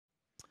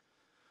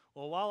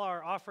Well, while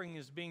our offering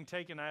is being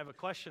taken, I have a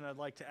question I'd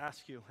like to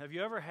ask you. Have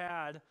you ever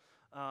had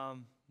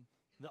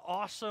the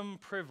awesome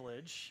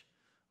privilege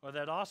or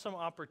that awesome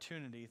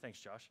opportunity, thanks,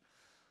 Josh,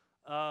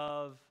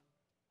 of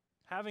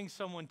having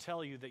someone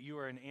tell you that you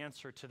are an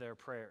answer to their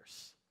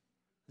prayers?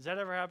 Has that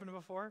ever happened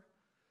before?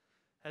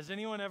 Has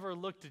anyone ever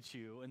looked at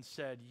you and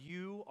said,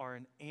 you are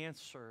an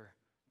answer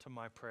to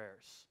my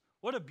prayers?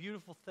 What a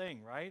beautiful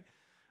thing, right?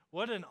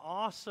 What an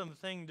awesome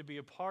thing to be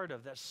a part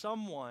of, that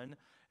someone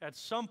at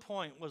some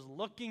point was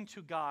looking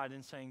to God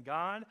and saying,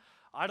 God,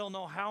 I don't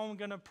know how I'm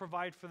going to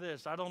provide for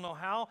this. I don't know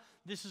how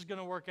this is going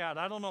to work out.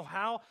 I don't know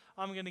how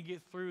I'm going to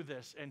get through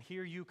this. And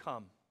here you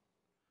come.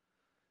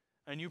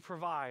 And you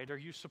provide, or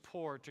you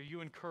support, or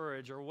you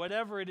encourage, or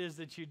whatever it is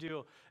that you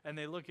do. And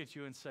they look at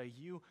you and say,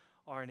 you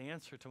are an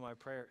answer to my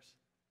prayers.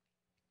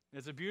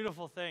 It's a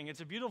beautiful thing.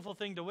 It's a beautiful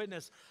thing to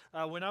witness.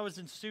 When I was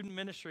in student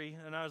ministry,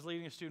 and I was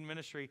leading a student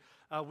ministry,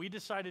 we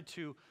decided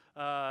to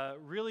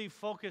really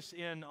focus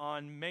in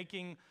on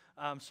making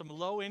some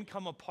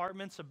low-income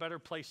apartments a better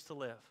place to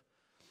live.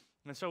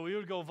 And so we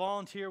would go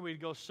volunteer,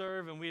 we'd go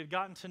serve, and we had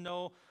gotten to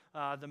know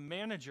the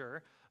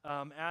manager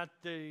at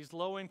these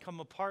low-income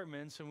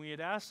apartments, and we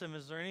had asked him,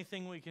 is there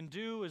anything we can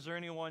do? Is there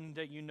anyone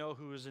that you know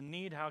who is in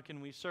need? How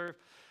can we serve?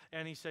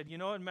 And he said, you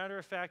know what, matter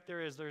of fact,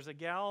 there's a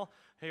gal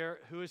here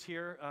who is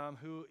here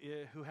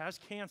who has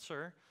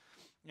cancer,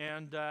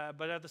 and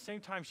but at the same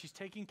time, she's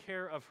taking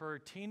care of her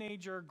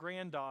teenager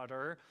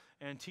granddaughter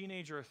and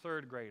teenager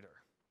third grader.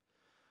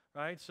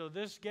 Right? So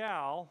this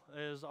gal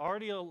is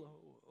already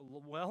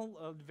well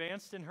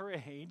advanced in her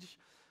age,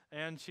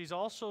 and she's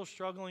also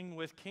struggling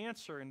with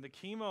cancer and the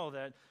chemo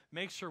that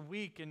makes her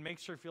weak and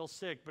makes her feel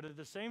sick. But at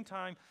the same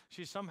time,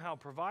 she's somehow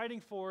providing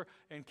for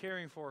and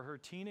caring for her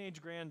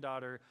teenage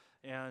granddaughter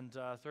and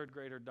third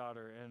grader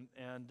daughter.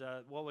 And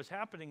what was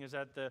happening is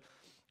that the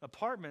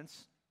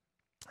apartments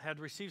had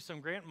received some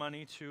grant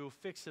money to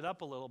fix it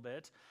up a little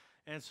bit.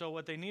 And so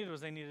what they needed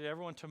was they needed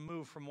everyone to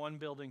move from one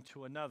building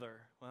to another.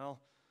 Well,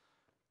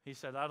 he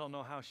said, I don't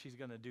know how she's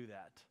going to do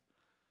that.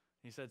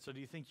 He said, so do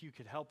you think you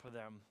could help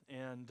them?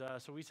 And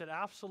so we said,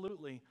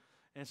 absolutely.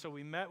 And so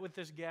we met with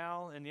this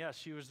gal, and yes,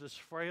 she was this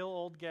frail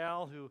old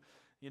gal who,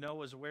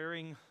 was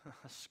wearing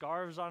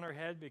scarves on her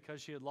head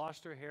because she had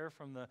lost her hair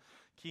from the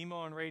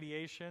chemo and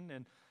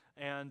radiation.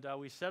 And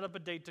we set up a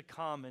date to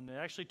come, and it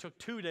actually took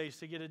 2 days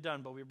to get it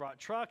done. But we brought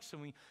trucks,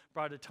 and we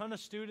brought a ton of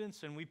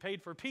students, and we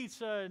paid for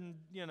pizza and,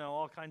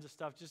 all kinds of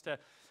stuff.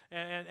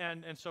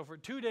 And so for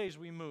 2 days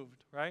we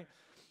moved, right?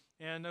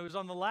 And it was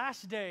on the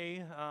last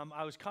day,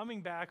 I was coming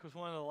back with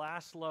one of the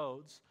last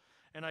loads,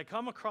 and I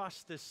come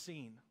across this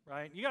scene,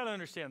 right? You got to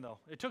understand, though,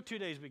 it took 2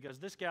 days because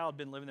this gal had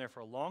been living there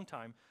for a long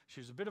time. She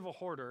was a bit of a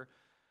hoarder,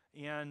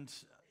 and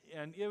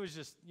it was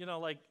just,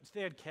 like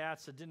they had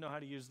cats that didn't know how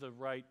to use the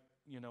right,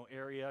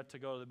 area to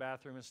go to the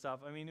bathroom and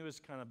stuff. I mean, it was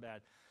kind of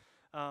bad.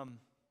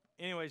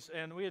 Anyways,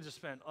 and we had just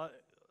spent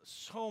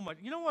so much.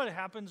 You know what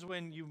happens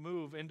when you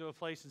move into a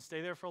place and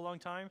stay there for a long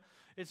time?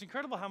 It's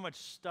incredible how much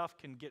stuff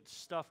can get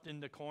stuffed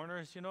into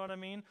corners, you know what I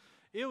mean?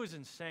 It was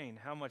insane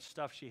how much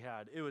stuff she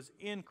had. It was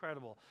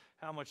incredible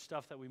how much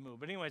stuff that we moved.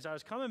 But anyways, I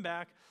was coming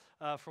back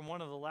from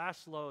one of the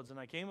last loads, and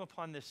I came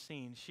upon this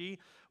scene. She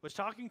was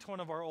talking to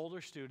one of our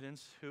older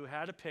students who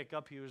had a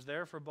pickup. He was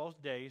there for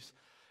both days,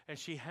 and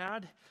she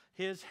had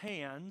his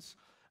hands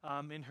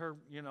in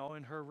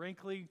her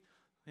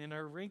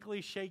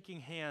wrinkly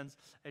shaking hands,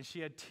 and she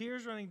had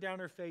tears running down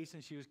her face,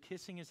 and she was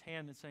kissing his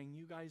hand and saying,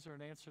 you guys are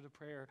an answer to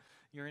prayer.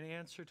 You're an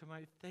answer to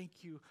my, thank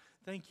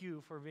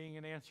you for being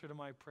an answer to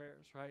my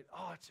prayers, right?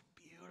 Oh, it's a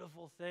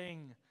beautiful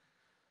thing.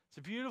 It's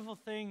a beautiful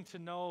thing to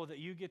know that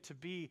you get to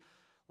be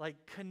like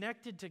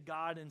connected to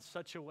God in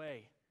such a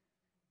way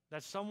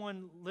that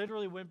someone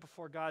literally went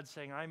before God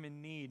saying, I'm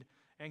in need,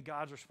 and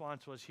God's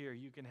response was, here,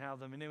 you can have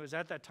them. And it was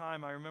at that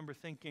time I remember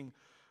thinking,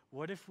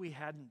 what if we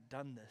hadn't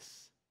done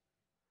this?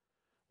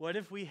 What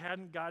if we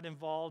hadn't got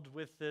involved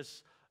with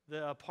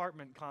the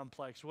apartment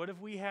complex? What if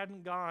we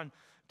hadn't gone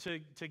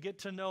to get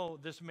to know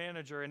this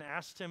manager and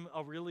asked him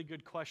a really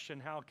good question,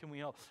 how can we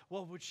help?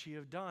 What would she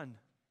have done?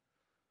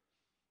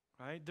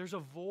 Right? There's a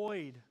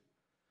void.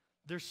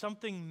 There's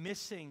something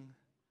missing.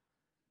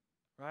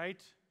 Right?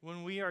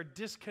 When we are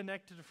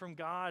disconnected from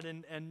God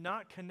and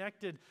not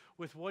connected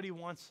with what He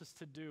wants us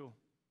to do.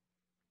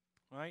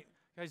 Right?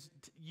 Guys,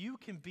 you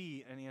can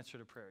be an answer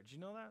to prayer. Did you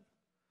know that?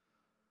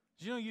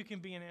 Do you know you can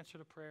be an answer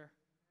to prayer?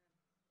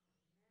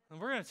 And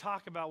we're going to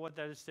talk about what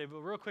that is today, but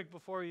real quick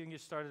before we even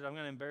get started, I'm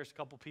going to embarrass a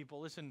couple people.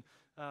 Listen,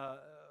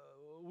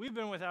 we've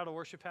been without a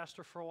worship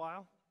pastor for a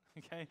while,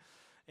 okay?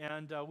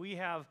 And we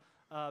have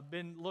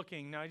been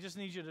looking. Now, I just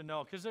need you to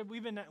know, because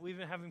we've been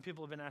having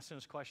people have been asking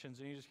us questions,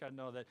 and you just got to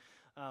know that,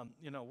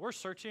 we're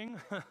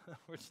searching.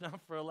 It's not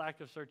for a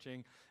lack of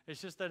searching.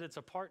 It's just that it's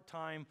a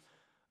part-time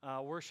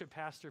worship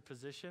pastor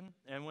position,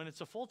 and when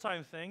it's a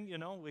full-time thing,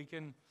 we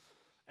can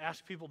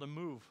ask people to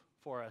move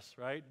for us,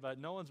 right? But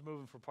no one's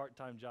moving for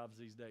part-time jobs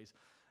these days.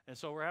 And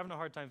so we're having a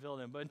hard time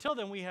filling in. But until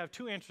then, we have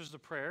two answers to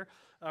prayer.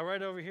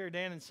 Right over here,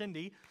 Dan and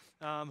Cindy,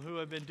 who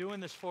have been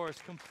doing this for us,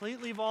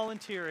 completely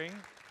volunteering,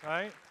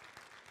 right?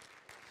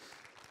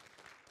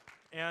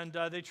 And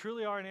they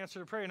truly are an answer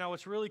to prayer. Now,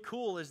 what's really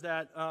cool is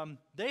that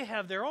they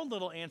have their own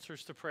little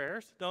answers to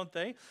prayers, don't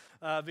they?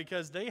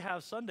 Because they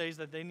have Sundays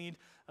that they need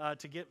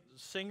to get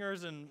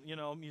singers and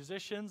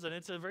musicians, and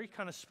it's a very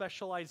kind of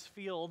specialized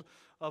field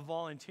of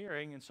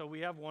volunteering. And so we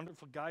have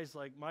wonderful guys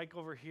like Mike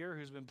over here,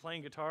 who's been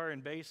playing guitar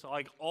and bass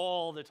like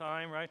all the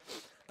time, right?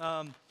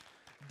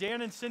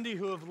 Dan and Cindy,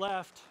 who have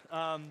left,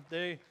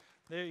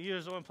 he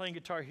was the one playing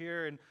guitar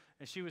here, and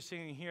she was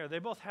singing here. They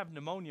both have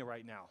pneumonia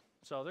right now,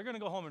 so they're going to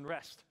go home and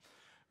rest,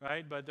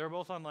 right? But they're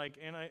both on like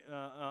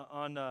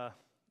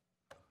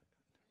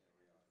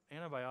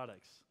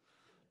antibiotics.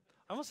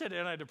 I almost said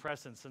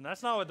antidepressants, and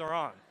that's not what they're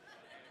on.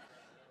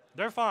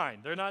 They're fine.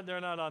 They're not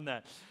on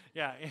that.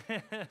 Yeah,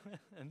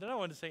 and then I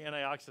wanted to say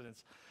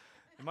antioxidants.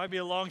 It might be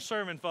a long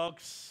sermon,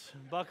 folks.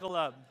 Buckle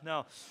up.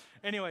 No,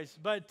 anyways,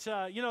 but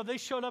they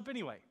showed up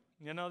anyway.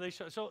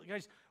 So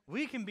guys,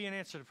 we can be an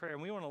answer to prayer,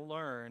 and we want to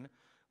learn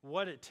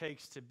what it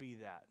takes to be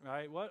that,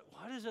 right? What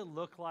does it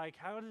look like?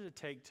 How does it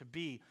take to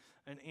be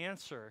an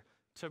answer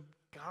to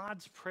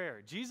God's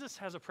prayer? Jesus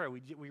has a prayer.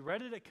 We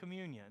read it at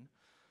communion,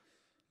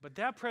 but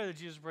that prayer that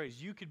Jesus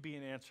prays, you could be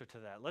an answer to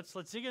that. Let's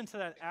dig into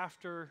that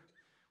after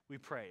we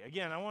pray.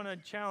 Again, I want to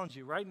challenge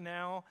you right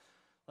now.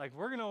 Like,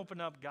 we're going to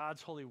open up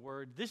God's holy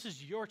word. This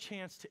is your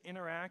chance to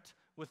interact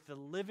with the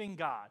living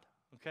God,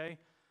 okay,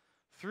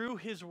 through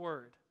his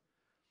word.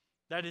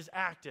 That is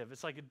active.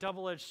 It's like a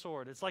double-edged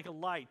sword. It's like a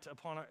light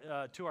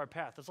to our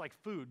path. It's like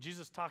food.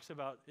 Jesus talks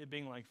about it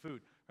being like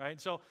food, right?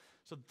 So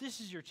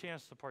this is your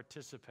chance to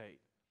participate.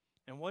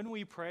 And when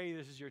we pray,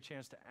 this is your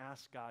chance to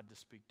ask God to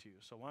speak to you.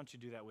 So why don't you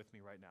do that with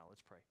me right now?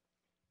 Let's pray.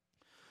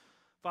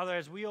 Father,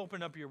 as we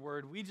open up your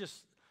word,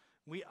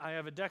 I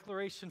have a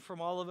declaration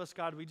from all of us,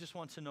 God. We just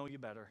want to know you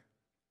better.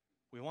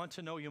 We want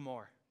to know you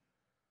more.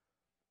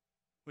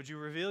 Would you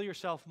reveal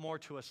yourself more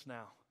to us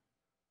now?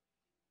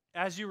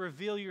 As you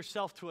reveal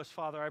yourself to us,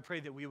 Father, I pray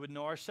that we would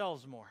know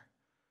ourselves more,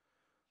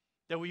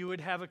 that we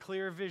would have a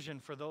clear vision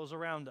for those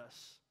around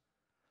us,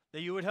 that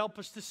you would help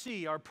us to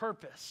see our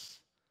purpose,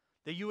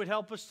 that you would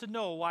help us to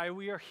know why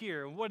we are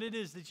here and what it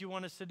is that you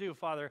want us to do,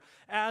 Father.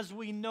 As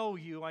we know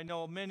you, I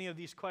know many of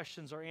these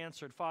questions are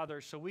answered, Father,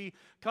 so we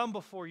come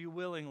before you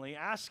willingly,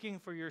 asking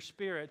for your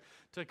Spirit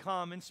to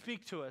come and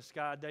speak to us,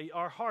 God, that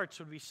our hearts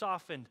would be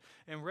softened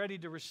and ready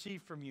to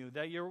receive from you,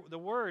 that the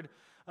word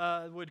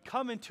would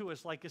come into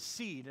us like a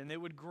seed, and it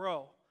would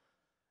grow,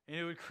 and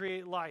it would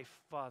create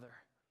life, Father.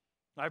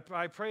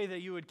 I pray that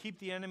you would keep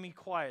the enemy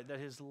quiet, that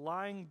his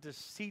lying,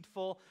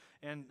 deceitful,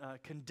 and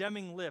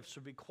condemning lips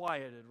would be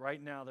quieted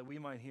right now, that we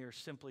might hear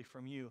simply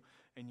from you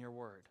and your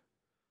word.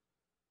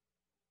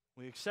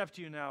 We accept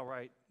you now,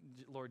 right,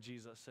 Lord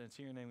Jesus, and it's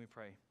in your name we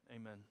pray.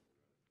 Amen.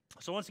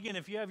 So once again,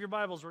 if you have your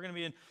Bibles, we're going to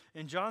be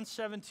in John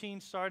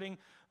 17, starting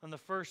on the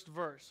first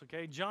verse,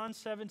 okay? John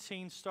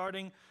 17,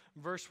 starting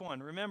verse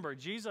 1. Remember,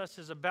 Jesus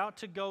is about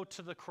to go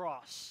to the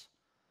cross.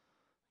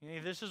 Okay,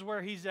 this is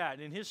where he's at.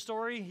 In his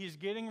story, he's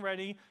getting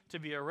ready to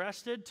be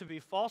arrested, to be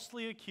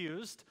falsely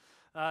accused,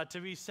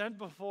 to be sent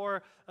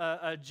before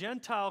a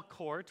Gentile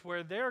court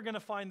where they're going to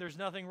find there's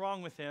nothing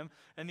wrong with him.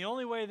 And the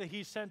only way that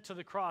he's sent to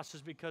the cross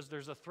is because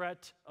there's a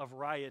threat of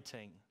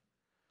rioting.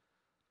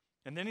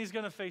 And then he's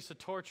going to face a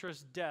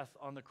torturous death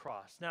on the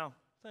cross. Now,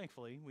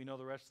 thankfully, we know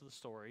the rest of the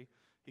story.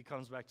 He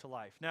comes back to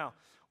life. Now,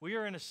 we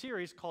are in a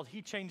series called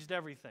He Changed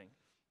Everything.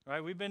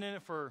 Right? We've been in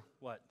it for,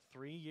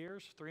 3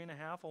 years, 3.5,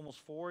 almost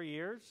 4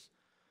 years.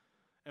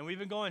 And we've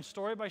been going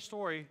story by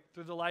story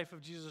through the life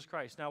of Jesus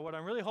Christ. Now, what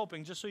I'm really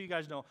hoping, just so you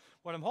guys know,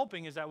 what I'm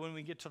hoping is that when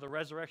we get to the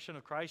resurrection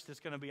of Christ, it's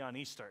going to be on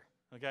Easter,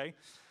 okay?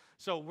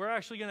 So we're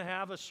actually going to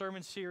have a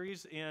sermon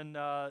series during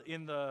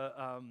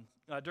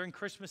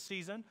Christmas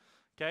season,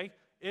 okay?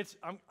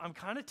 I'm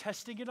kind of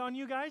testing it on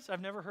you guys.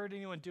 I've never heard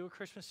anyone do a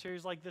Christmas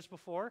series like this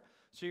before,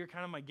 so you're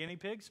kind of my guinea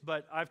pigs.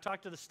 But I've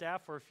talked to the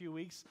staff for a few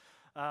weeks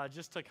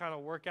just to kind of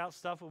work out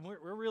stuff, and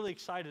we're really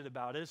excited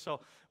about it. So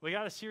we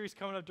got a series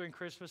coming up during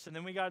Christmas, and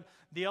then we got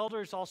the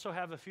elders also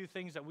have a few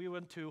things that we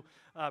want to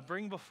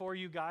bring before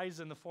you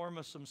guys in the form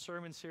of some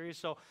sermon series.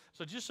 So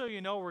just so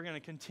you know, we're going to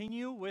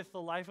continue with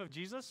the life of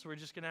Jesus. We're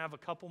just going to have a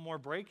couple more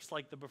breaks,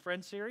 like the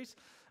Befriend series.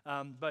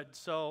 I'm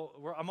just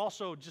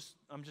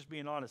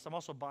being honest. I'm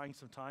also buying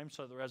some time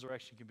so the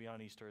resurrection can be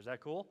on Easter. Is that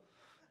cool?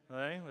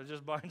 Okay, we're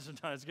just buying some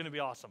time. It's going to be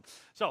awesome.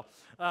 So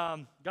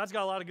God's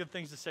got a lot of good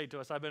things to say to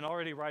us. I've been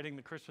already writing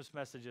the Christmas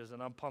messages, and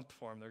I'm pumped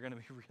for them. They're going to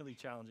be really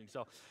challenging.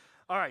 So,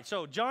 all right,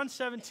 so John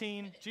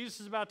 17,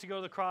 Jesus is about to go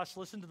to the cross.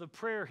 Listen to the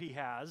prayer he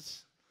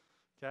has.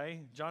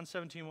 Okay, John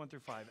 17, 1 through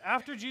 5.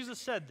 After Jesus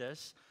said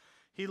this,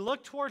 he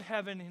looked toward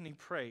heaven and he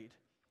prayed,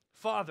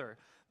 Father,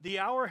 the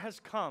hour has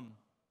come.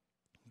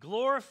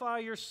 Glorify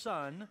your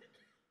Son,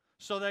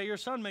 so that your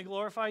Son may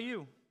glorify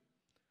you.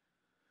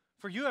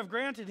 For you have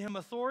granted him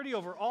authority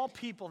over all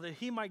people, that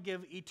he might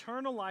give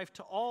eternal life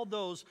to all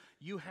those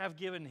you have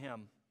given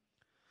him.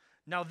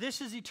 Now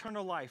this is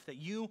eternal life, that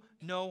you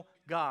know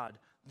God,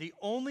 the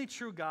only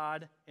true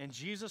God, and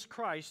Jesus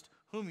Christ,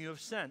 whom you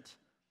have sent.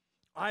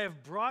 I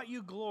have brought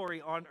you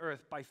glory on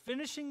earth by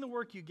finishing the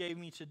work you gave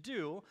me to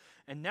do.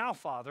 And now,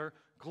 Father,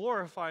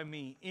 glorify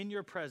me in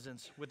your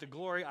presence with the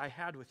glory I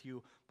had with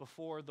you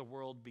before the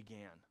world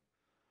began.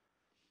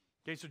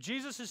 Okay, so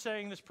Jesus is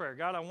saying this prayer.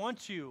 God, I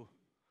want you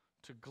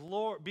to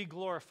be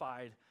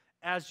glorified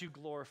as you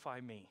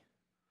glorify me.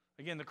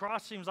 Again, the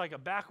cross seems like a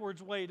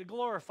backwards way to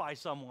glorify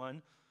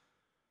someone.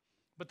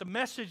 But the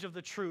message of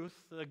the truth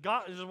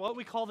is what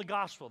we call the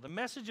gospel. The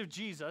message of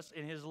Jesus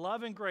in his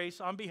love and grace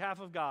on behalf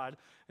of God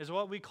is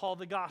what we call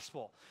the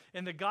gospel.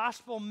 And the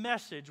gospel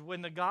message,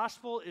 when the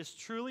gospel is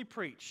truly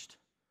preached,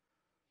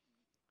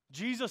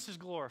 Jesus is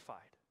glorified.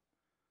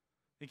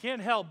 You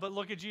can't help but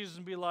look at Jesus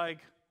and be like,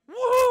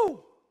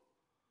 woohoo!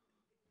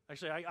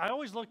 Actually, I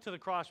always look to the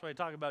cross when I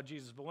talk about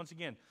Jesus. But once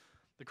again,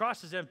 the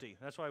cross is empty.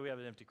 That's why we have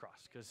an empty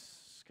cross,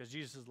 because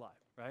Jesus is alive,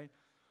 right?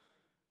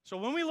 So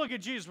when we look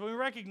at Jesus, when we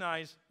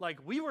recognize, like,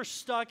 we were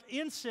stuck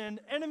in sin,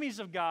 enemies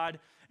of God,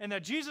 and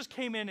that Jesus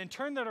came in and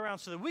turned that around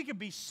so that we could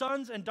be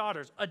sons and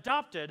daughters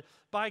adopted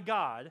by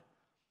God,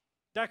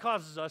 that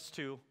causes us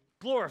to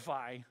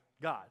glorify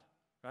God,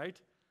 right?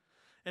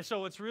 And so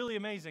what's really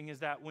amazing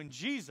is that when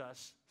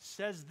Jesus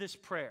says this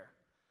prayer,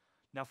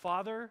 now,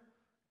 Father,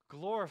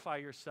 glorify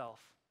yourself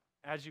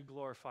as you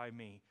glorify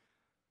me,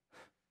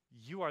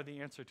 you are the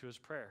answer to his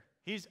prayer.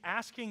 He's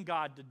asking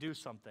God to do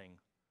something.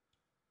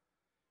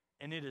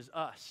 And it is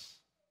us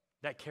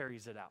that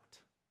carries it out.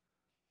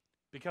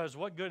 Because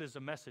what good is a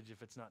message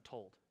if it's not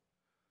told?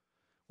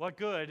 What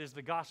good is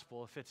the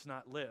gospel if it's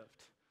not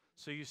lived?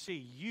 So you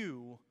see,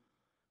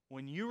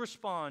 when you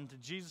respond to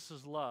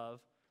Jesus'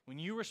 love, when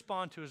you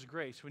respond to his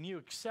grace, when you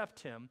accept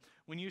him,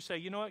 when you say,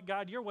 you know what,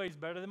 God, your way is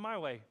better than my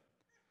way.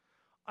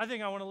 I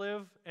think I want to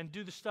live and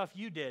do the stuff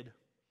you did.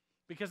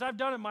 Because I've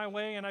done it my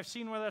way and I've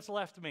seen where that's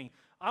left me.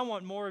 I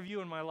want more of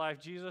you in my life,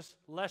 Jesus,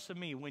 less of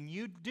me. When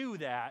you do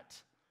that,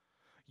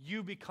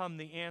 you become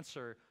the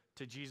answer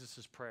to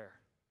Jesus' prayer.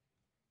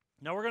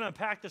 Now we're going to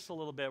unpack this a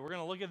little bit. We're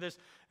going to look at this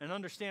and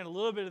understand a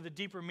little bit of the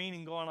deeper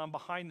meaning going on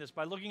behind this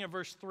by looking at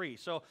verse 3.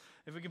 So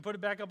if we can put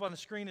it back up on the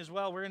screen as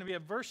well, we're going to be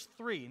at verse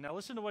 3. Now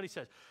listen to what he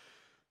says.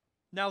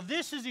 Now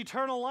this is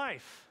eternal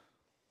life.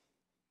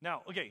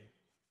 Now, okay,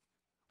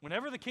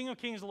 whenever the King of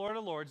Kings, the Lord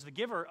of Lords, the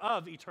giver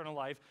of eternal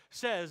life,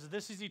 says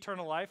this is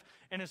eternal life,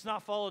 and it's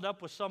not followed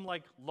up with some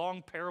like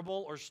long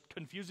parable or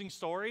confusing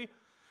story,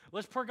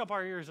 let's perk up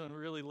our ears and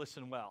really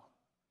listen well,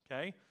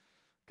 okay?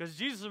 Because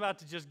Jesus is about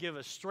to just give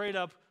a straight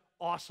up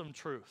awesome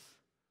truth.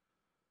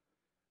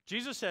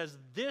 Jesus says,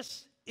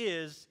 this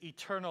is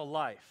eternal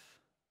life,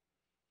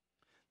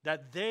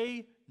 that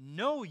they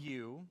know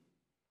you,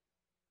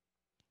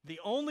 the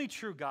only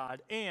true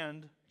God,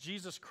 and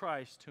Jesus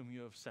Christ whom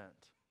you have sent.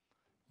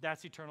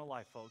 That's eternal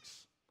life,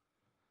 folks.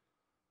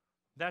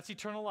 That's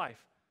eternal life.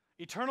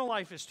 Eternal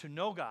life is to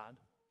know God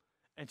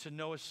and to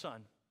know his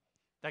Son.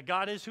 That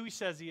God is who he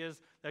says he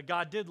is, that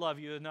God did love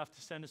you enough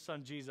to send his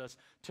Son Jesus.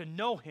 To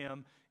know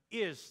him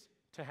is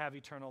to have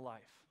eternal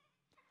life.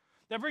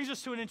 That brings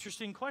us to an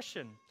interesting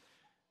question.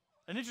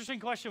 An interesting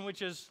question,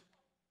 which is,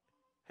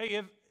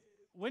 hey,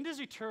 when does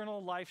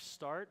eternal life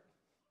start?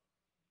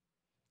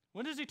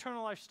 When does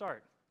eternal life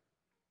start?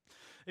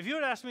 If you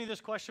had asked me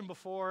this question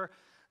before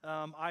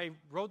I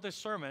wrote this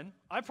sermon,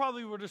 I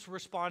probably would have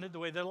responded the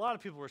way that a lot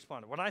of people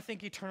responded. When I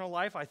think eternal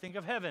life, I think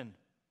of heaven.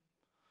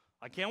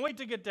 I can't wait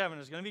to get to heaven.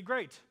 It's going to be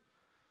great.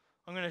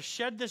 I'm going to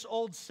shed this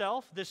old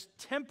self, this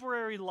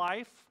temporary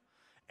life,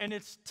 and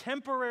its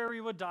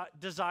temporary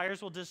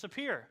desires will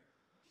disappear.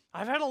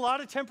 I've had a lot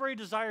of temporary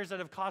desires that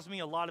have caused me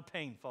a lot of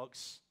pain,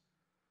 folks.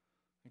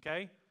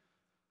 Okay?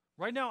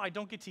 Right now, I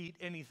don't get to eat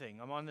anything.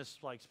 I'm on this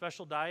like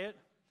special diet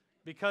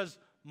because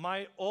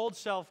my old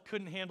self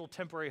couldn't handle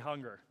temporary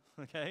hunger.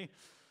 Okay?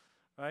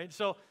 Right?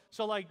 So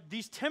like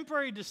these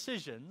temporary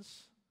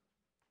decisions,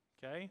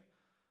 okay,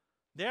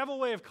 they have a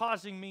way of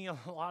causing me a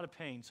lot of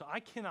pain. So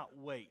I cannot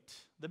wait.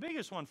 The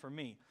biggest one for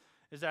me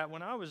is that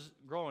when I was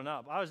growing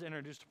up, I was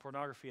introduced to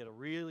pornography at a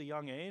really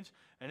young age,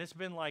 and it's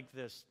been like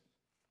this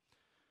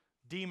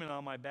demon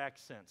on my back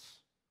since.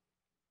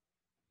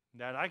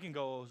 That I can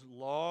go a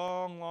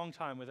long, long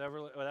time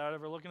without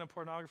ever looking at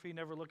pornography,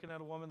 never looking at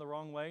a woman the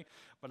wrong way,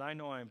 but I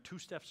know I am 2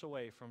 steps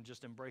away from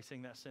just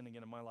embracing that sin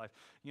again in my life.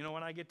 You know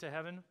when I get to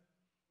heaven?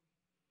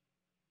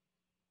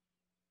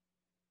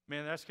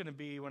 Man, that's going to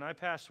be when I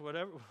pass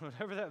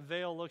whatever that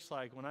veil looks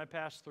like, when I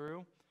pass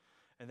through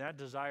and that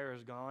desire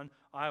is gone,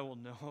 I will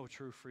know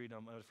true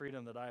freedom, a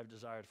freedom that I have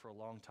desired for a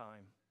long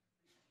time.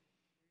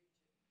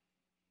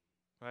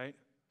 Right?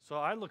 So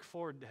I look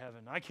forward to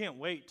heaven. I can't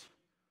wait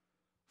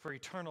for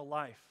eternal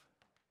life.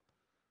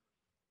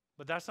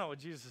 But that's not what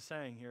Jesus is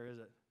saying here, is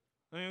it?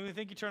 I mean, we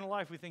think eternal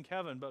life, we think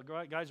heaven, but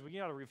guys, we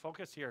got to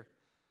refocus here.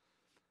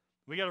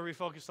 We got to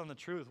refocus on the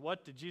truth.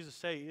 What did Jesus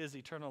say is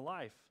eternal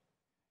life?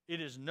 It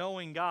is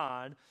knowing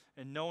God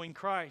and knowing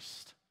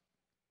Christ,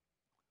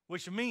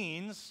 which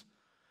means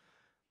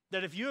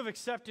That if you have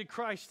accepted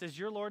Christ as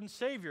your Lord and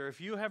Savior, if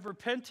you have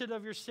repented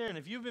of your sin,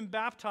 if you've been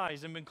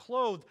baptized and been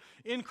clothed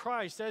in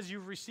Christ as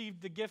you've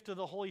received the gift of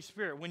the Holy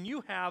Spirit, when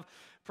you have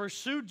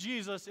pursued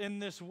Jesus in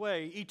this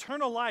way,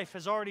 eternal life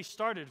has already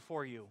started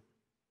for you.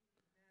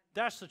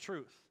 That's the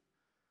truth.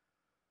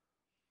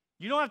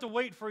 You don't have to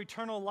wait for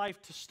eternal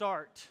life to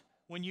start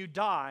when you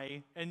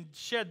die and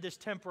shed this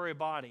temporary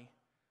body.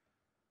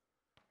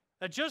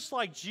 That just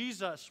like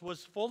Jesus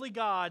was fully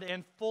God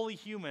and fully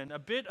human, a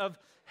bit of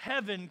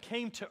heaven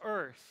came to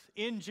earth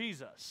in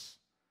Jesus.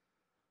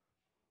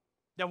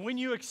 That when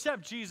you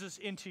accept Jesus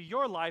into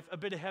your life, a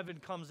bit of heaven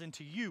comes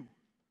into you.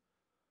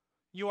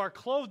 You are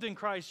clothed in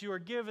Christ, you are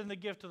given the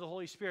gift of the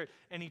Holy Spirit,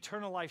 and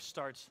eternal life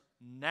starts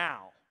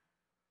now.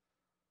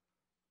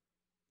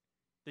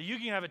 That you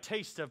can have a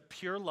taste of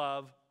pure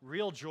love,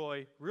 real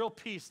joy, real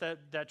peace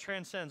that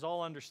transcends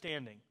all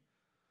understanding.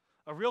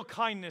 A real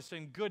kindness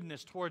and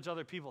goodness towards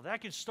other people. That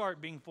can start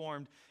being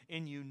formed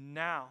in you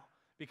now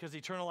because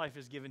eternal life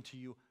is given to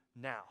you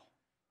now.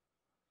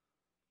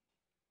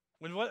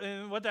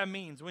 What that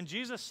means, when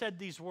Jesus said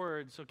these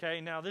words, okay,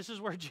 now this is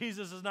where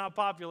Jesus is not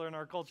popular in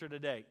our culture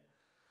today.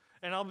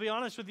 And I'll be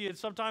honest with you,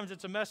 sometimes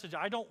it's a message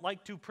I don't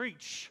like to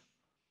preach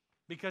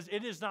because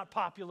it is not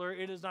popular.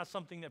 It is not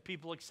something that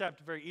people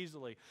accept very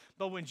easily.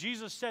 But when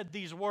Jesus said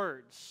these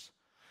words,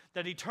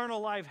 that eternal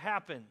life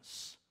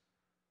happens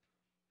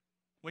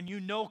when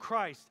you know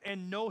Christ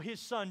and know His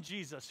Son,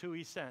 Jesus, who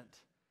He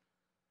sent,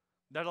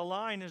 that a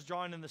line is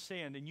drawn in the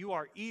sand, and you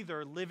are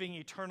either living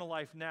eternal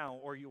life now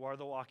or you are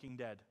the walking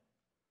dead.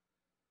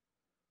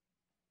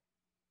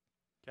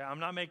 Okay, I'm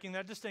not making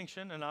that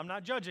distinction, and I'm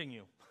not judging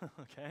you.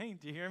 Okay,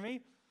 do you hear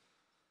me?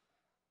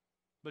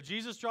 But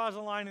Jesus draws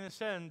a line in the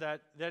sand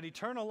that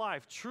eternal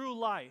life, true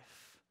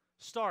life,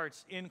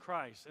 starts in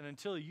Christ. And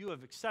until you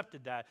have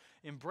accepted that,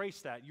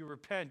 embraced that, you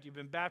repent, you've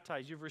been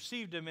baptized, you've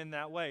received Him in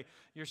that way,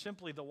 you're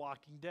simply the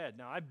walking dead.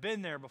 Now, I've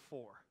been there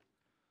before.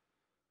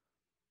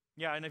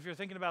 Yeah, and if you're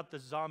thinking about the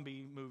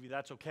zombie movie,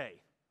 that's okay.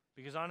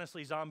 Because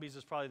honestly, zombies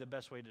is probably the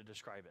best way to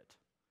describe it.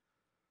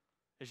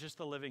 It's just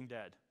the living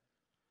dead.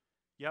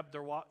 Yep,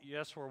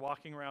 yes, we're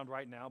walking around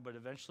right now, but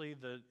eventually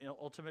the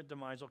ultimate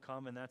demise will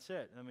come, and that's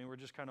it. I mean, we're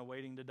just kind of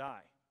waiting to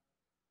die.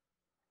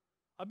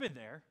 I've been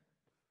there.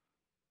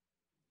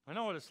 I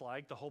know what it's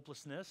like, the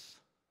hopelessness.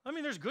 I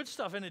mean, there's good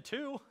stuff in it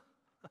too.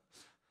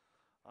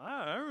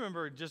 I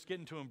remember just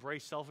getting to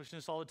embrace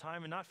selfishness all the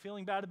time and not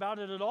feeling bad about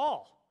it at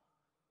all.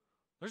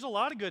 There's a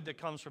lot of good that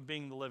comes from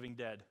being the living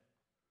dead.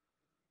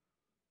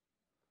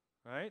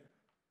 Right?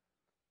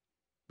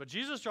 But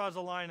Jesus draws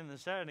a line in the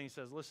sand and He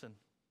says, listen,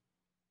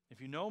 if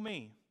you know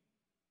me,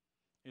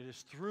 it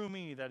is through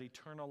me that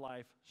eternal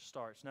life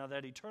starts. Now,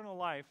 that eternal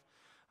life,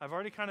 I've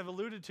already kind of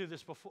alluded to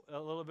this before, a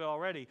little bit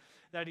already,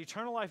 that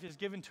eternal life is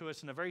given to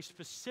us in a very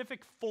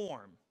specific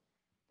form.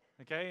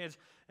 Okay?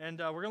 We're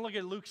going to look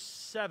at Luke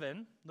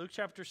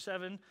chapter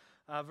 7,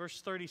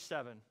 verse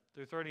 37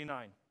 through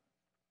 39.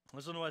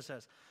 Listen to what it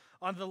says.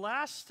 On the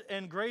last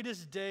and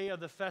greatest day of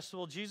the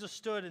festival, Jesus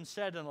stood and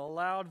said in a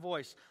loud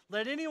voice,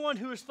 "Let anyone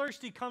who is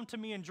thirsty come to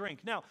me and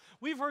drink." Now,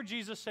 we've heard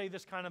Jesus say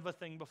this kind of a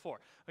thing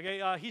before.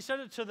 Okay, He said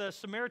it to the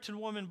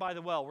Samaritan woman by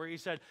the well, where He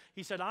said,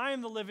 "I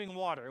am the living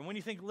water." And when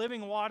you think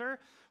living water,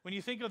 when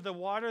you think of the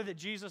water that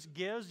Jesus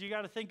gives, you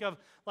got to think of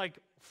like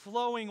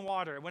flowing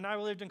water. When I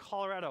lived in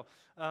Colorado,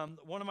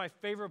 one of my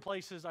favorite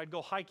places I'd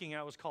go hiking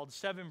at was called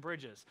Seven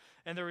Bridges.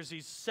 And there was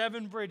these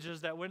 7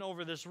 bridges that went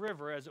over this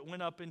river as it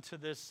went up into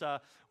this,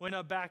 went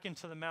up back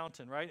into the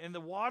mountain, right? And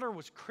the water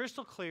was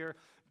crystal clear,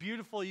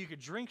 beautiful. You could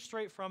drink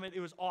straight from it. It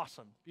was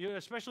awesome,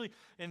 especially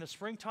in the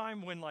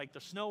springtime when like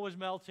the snow was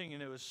melting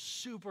and it was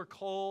super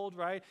cold,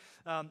 right?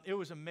 It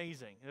was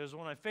amazing. It was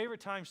one of my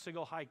favorite times to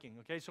go hiking,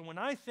 okay? So when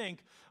I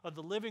think of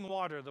the living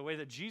water, the way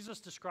that Jesus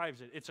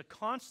describes it, it's a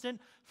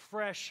constant,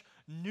 fresh,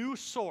 new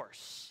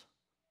source,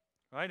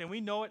 right? And we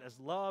know it as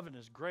love and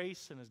as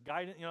grace and as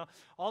guidance,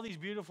 all these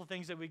beautiful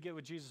things that we get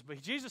with Jesus.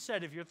 But Jesus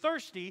said, if you're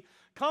thirsty,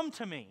 come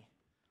to me,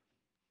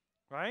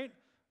 right?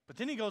 But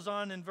then He goes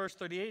on in verse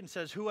 38 and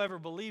says, whoever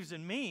believes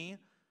in me,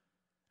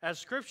 as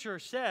Scripture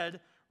said,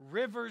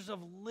 rivers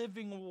of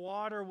living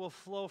water will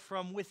flow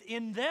from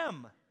within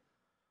them.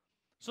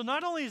 So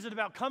not only is it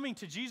about coming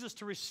to Jesus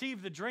to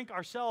receive the drink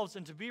ourselves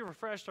and to be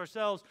refreshed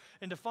ourselves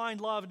and to find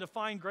love and to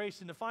find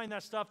grace and to find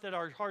that stuff that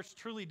our hearts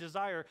truly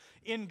desire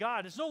in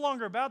God. It's no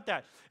longer about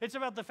that. It's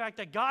about the fact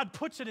that God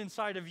puts it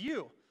inside of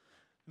you.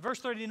 Verse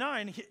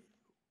 39,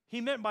 he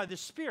meant by the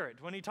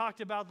Spirit. When He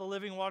talked about the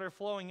living water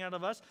flowing out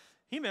of us,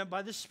 He meant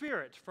by the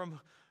Spirit,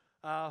 from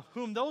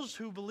whom those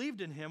who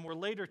believed in Him were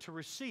later to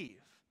receive.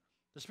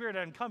 The Spirit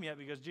hadn't come yet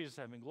because Jesus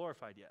hadn't been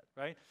glorified yet,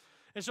 right?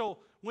 And so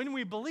when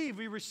we believe,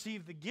 we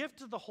receive the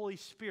gift of the Holy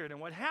Spirit. And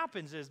what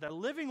happens is that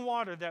living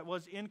water that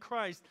was in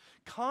Christ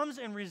comes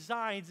and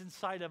resides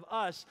inside of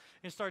us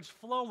and starts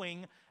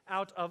flowing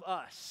out of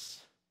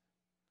us.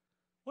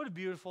 What a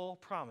beautiful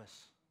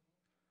promise.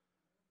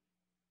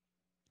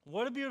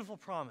 What a beautiful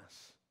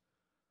promise.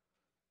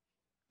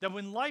 That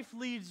when life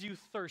leaves you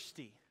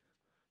thirsty,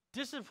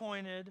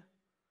 disappointed,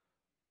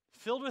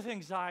 filled with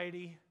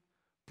anxiety,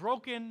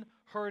 broken,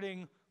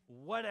 hurting,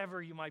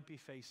 whatever you might be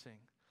facing.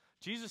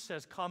 Jesus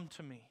says, come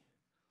to me,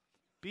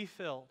 be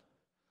filled.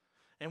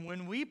 And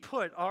when we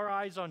put our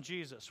eyes on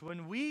Jesus,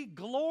 when we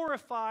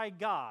glorify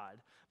God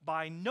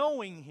by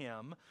knowing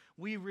him,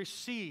 we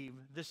receive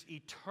this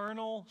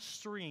eternal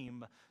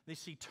stream,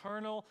 this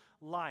eternal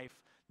life,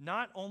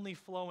 not only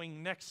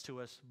flowing next to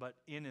us, but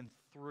in and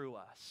through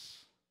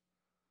us.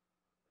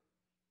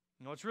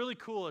 You know, what's really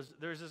cool is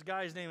there's this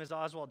guy, his name is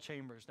Oswald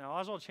Chambers. Now,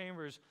 Oswald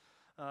Chambers,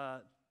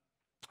 I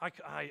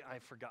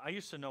forgot. I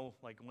used to know,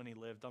 like, when he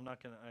lived.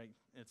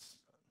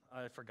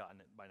 I've forgotten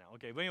it by now.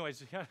 Okay, but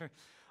anyways,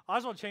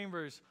 Oswald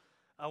Chambers,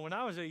 when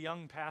I was a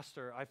young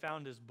pastor, I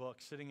found his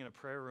book sitting in a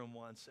prayer room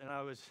once,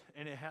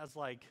 and it has,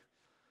 like,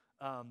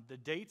 the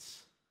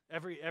dates.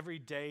 Every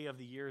day of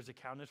the year is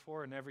accounted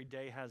for, and every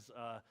day has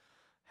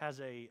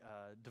a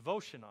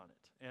devotion on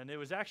it. And it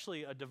was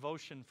actually a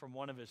devotion from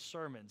one of his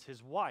sermons.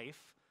 His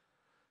wife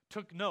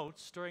took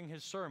notes during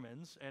his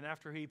sermons, and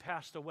after he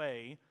passed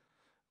away,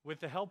 with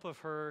the help of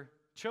her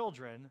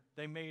children,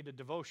 they made a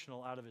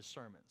devotional out of his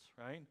sermons,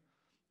 right?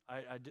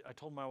 I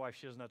told my wife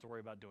she doesn't have to worry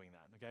about doing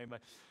that, okay?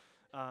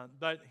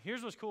 But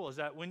here's what's cool is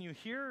that when you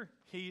hear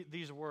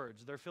these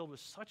words, they're filled with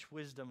such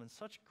wisdom and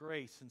such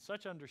grace and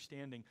such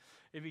understanding.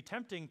 It'd be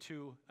tempting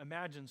to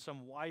imagine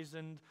some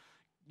wizened,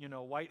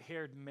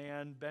 white-haired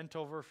man bent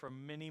over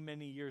from many,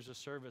 many years of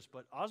service.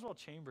 But Oswald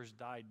Chambers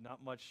died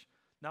not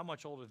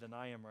much older than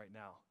I am right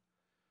now.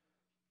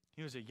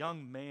 He was a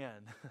young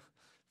man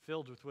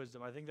filled with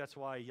wisdom. I think that's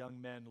why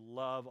young men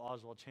love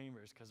Oswald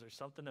Chambers, because there's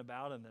something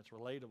about him that's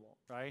relatable,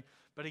 right?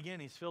 But again,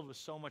 he's filled with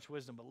so much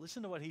wisdom. But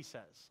listen to what he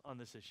says on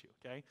this issue,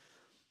 okay?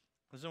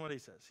 Listen to what he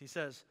says. He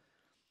says,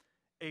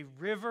 a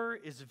river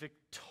is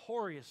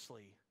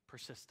victoriously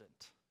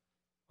persistent.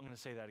 I'm going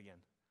to say that again.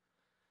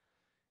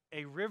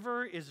 A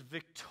river is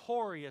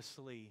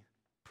victoriously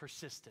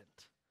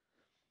persistent,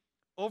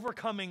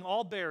 overcoming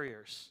all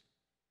barriers.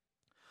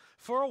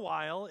 For a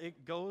while,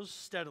 it goes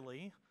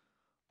steadily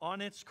on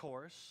its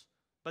course,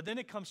 but then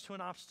it comes to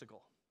an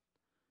obstacle.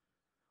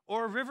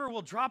 Or a river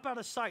will drop out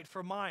of sight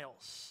for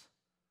miles,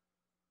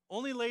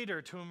 only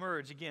later to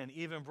emerge again,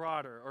 even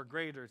broader or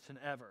greater than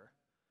ever.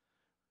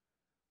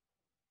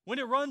 When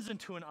it runs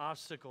into an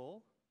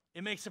obstacle,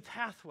 it makes a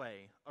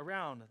pathway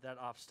around that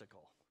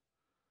obstacle.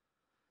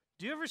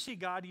 Do you ever see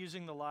God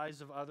using the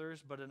lives of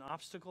others, but an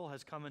obstacle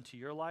has come into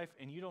your life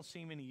and you don't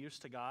seem any use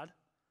to God?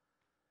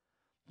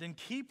 Then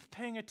keep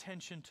paying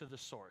attention to the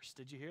source.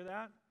 Did you hear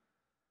that?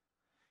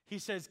 He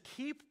says,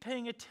 keep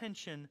paying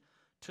attention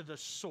to the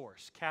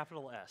source,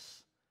 capital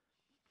S.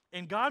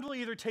 And God will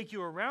either take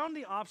you around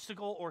the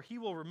obstacle or he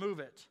will remove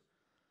it.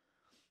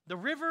 The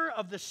river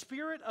of the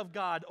Spirit of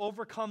God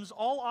overcomes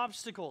all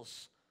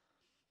obstacles.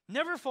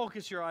 Never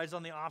focus your eyes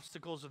on the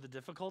obstacles or the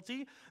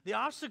difficulty. The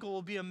obstacle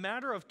will be a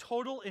matter of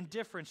total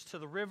indifference to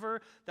the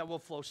river that will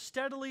flow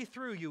steadily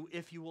through you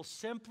if you will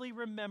simply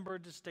remember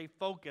to stay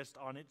focused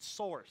on its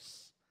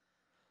source.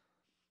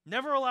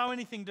 Never allow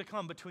anything to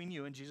come between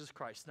you and Jesus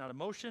Christ. Not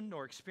emotion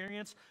nor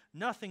experience.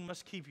 Nothing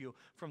must keep you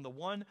from the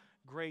one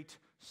great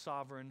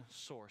sovereign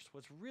source.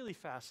 What's really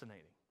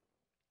fascinating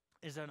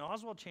is that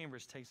Oswald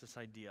Chambers takes this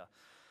idea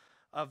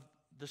of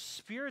the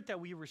Spirit that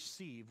we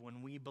receive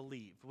when we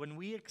believe. When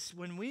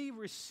we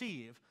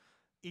receive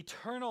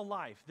eternal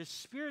life, the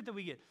Spirit that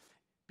we get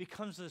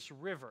becomes this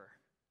river.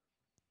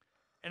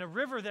 And a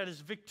river that is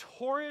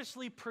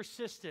victoriously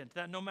persistent,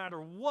 that no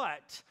matter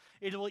what,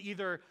 it will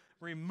either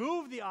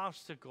remove the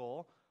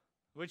obstacle,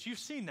 which you've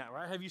seen that,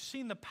 right? Have you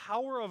seen the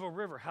power of a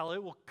river, how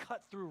it will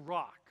cut through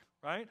rock,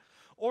 right?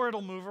 Or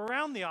it'll move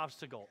around the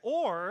obstacle.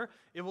 Or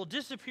it will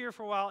disappear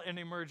for a while and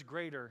emerge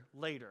greater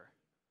later.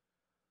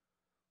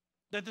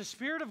 That the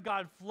Spirit of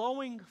God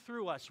flowing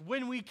through us,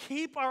 when we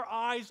keep our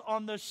eyes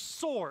on the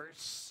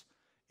source,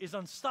 is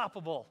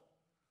unstoppable.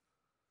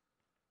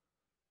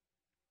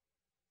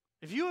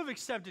 If you have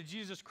accepted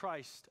Jesus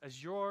Christ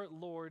as your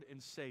Lord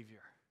and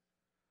Savior,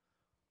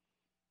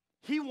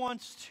 he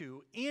wants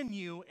to, in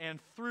you and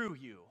through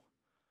you,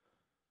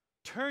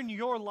 turn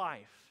your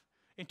life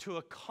into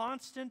a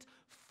constant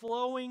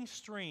flowing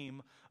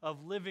stream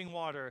of living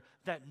water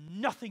that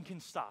nothing can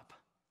stop.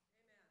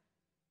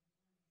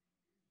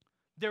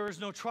 There is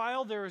no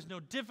trial, there is no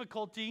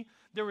difficulty,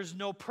 there is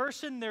no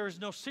person, there is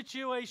no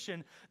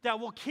situation that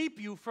will keep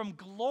you from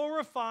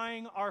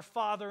glorifying our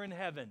Father in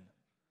heaven.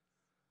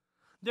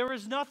 There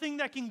is nothing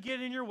that can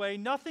get in your way,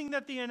 nothing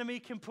that the enemy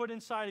can put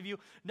inside of you,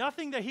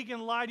 nothing that he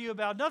can lie to you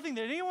about, nothing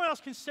that anyone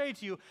else can say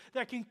to you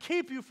that can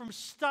keep you from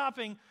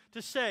stopping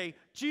to say,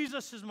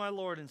 Jesus is my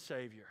Lord and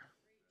Savior.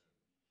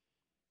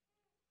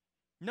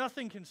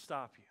 Nothing can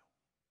stop you.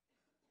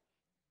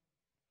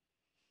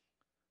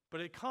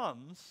 But it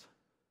comes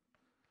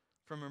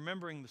from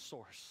remembering the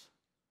source.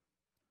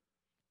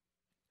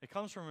 It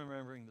comes from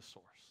remembering the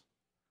source.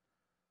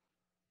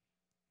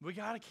 We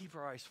got to keep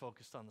our eyes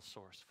focused on the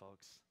source,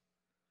 folks.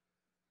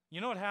 You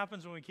know what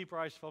happens when we keep our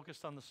eyes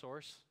focused on the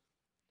source?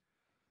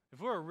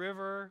 If we're a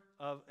river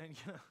of,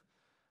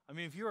 I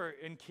mean, if you were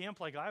in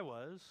camp like I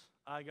was,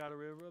 I got a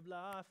river of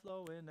life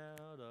flowing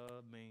out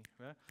of me,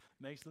 right?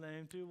 Makes the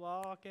lame to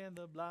walk and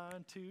the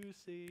blind to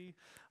see.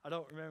 I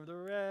don't remember the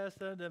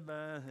rest of the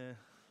band.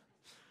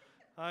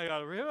 I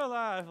got a river of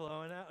life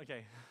flowing out.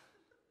 Okay.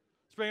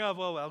 Spring up,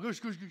 well, goosh,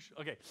 goosh, goosh.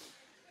 Okay.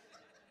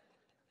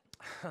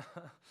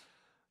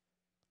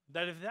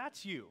 That if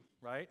that's you,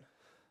 right?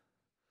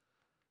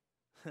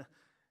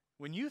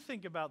 When you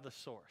think about the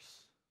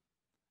source,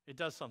 it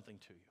does something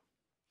to you.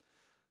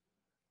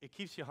 It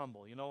keeps you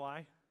humble. You know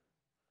why?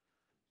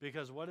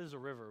 Because what is a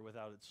river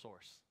without its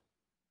source?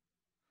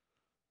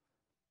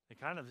 It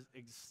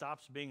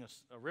stops being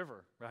a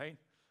river, right?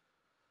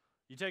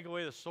 You take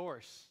away the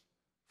source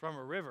from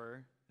a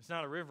river, it's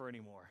not a river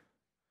anymore.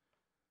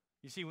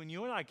 You see, when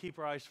you and I keep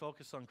our eyes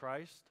focused on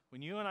Christ,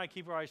 when you and I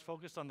keep our eyes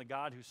focused on the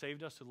God who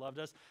saved us, who loved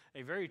us,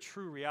 a very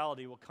true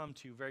reality will come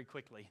to you very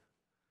quickly.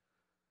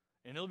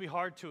 And it'll be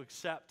hard to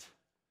accept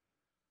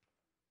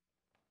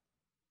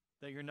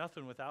that you're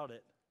nothing without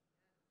it.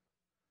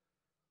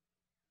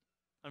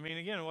 I mean,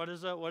 again, what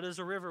is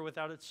a river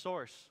without its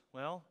source?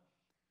 Well,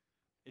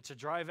 it's a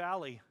dry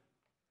valley.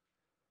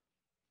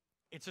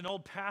 It's an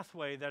old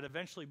pathway that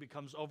eventually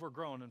becomes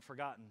overgrown and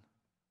forgotten.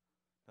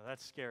 Now,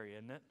 that's scary,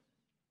 isn't it?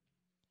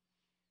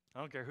 I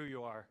don't care who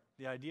you are.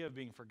 The idea of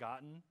being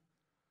forgotten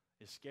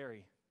is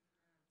scary.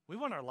 We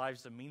want our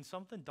lives to mean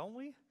something, don't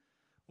we?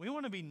 We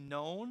want to be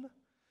known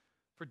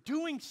for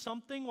doing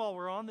something while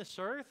we're on this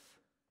earth.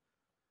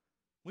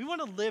 We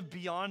want to live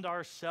beyond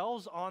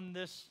ourselves on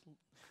this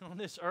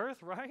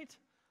earth, right?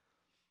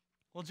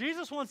 Well,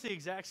 Jesus wants the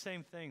exact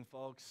same thing,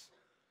 folks.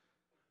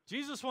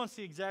 Jesus wants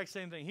the exact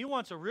same thing. He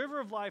wants a river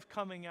of life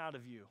coming out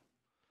of you.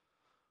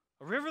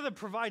 A river that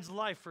provides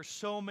life for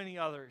so many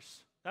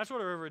others. That's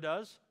what a river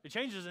does. It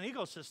changes an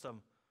ecosystem.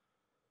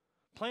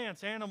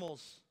 Plants,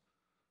 animals,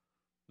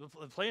 the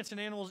plants and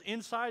animals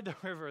inside the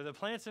river, the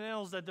plants and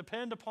animals that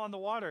depend upon the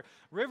water.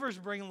 Rivers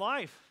bring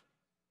life.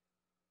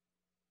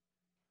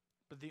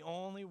 But the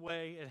only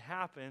way it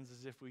happens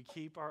is if we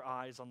keep our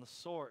eyes on the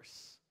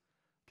source.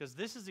 Because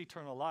this is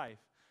eternal life,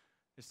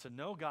 is to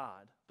know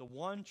God, the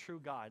one true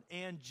God,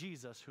 and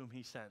Jesus whom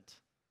he sent.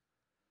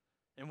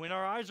 And when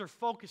our eyes are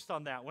focused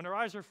on that, when our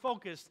eyes are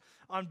focused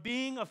on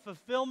being a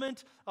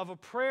fulfillment of a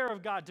prayer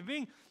of God, to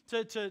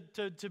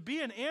be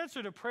an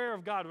answer to prayer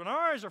of God, when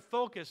our eyes are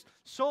focused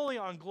solely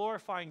on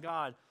glorifying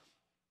God,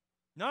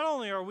 not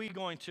only are we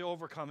going to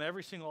overcome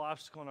every single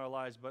obstacle in our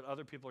lives, but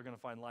other people are going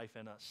to find life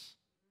in us.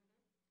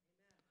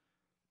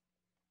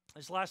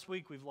 This last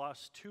week, we've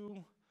lost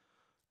two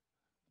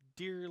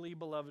dearly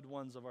beloved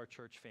ones of our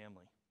church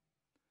family.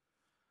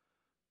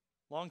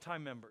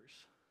 Longtime members,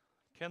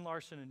 Ken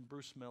Larson and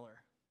Bruce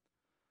Miller,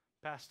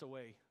 passed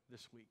away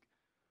this week.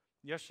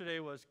 Yesterday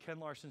was Ken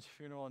Larson's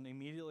funeral, and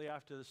immediately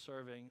after the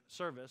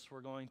service,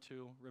 we're going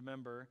to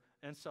remember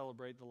and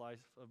celebrate the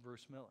life of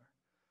Bruce Miller.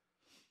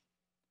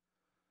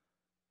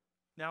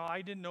 Now,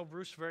 I didn't know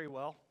Bruce very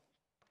well.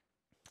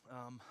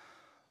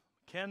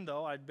 Ken,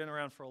 though, I'd been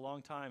around for a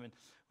long time, and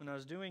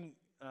when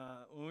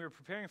we were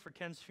preparing for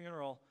Ken's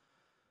funeral,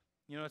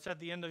 you know, it's at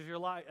the end of your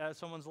life,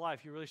 someone's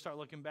life. You really start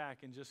looking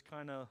back and just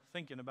kind of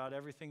thinking about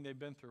everything they've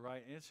been through,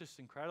 right? And it's just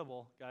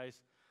incredible, guys.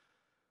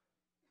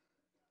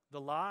 The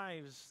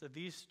lives that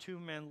these two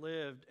men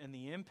lived and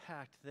the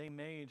impact they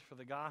made for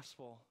the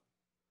gospel.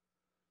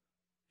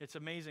 It's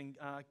amazing.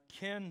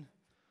 Ken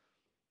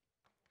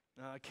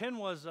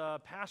was a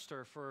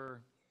pastor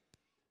for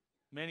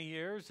many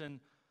years, and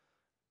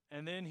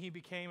then he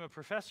became a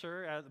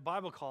professor at the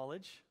Bible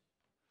college.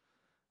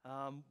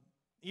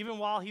 Even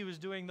while he was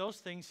doing those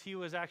things, he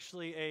was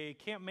actually a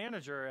camp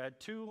manager at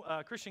two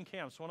Christian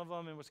camps, one of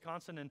them in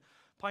Wisconsin and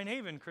Pine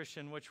Haven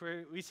Christian, which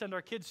we send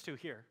our kids to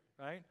here,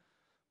 right?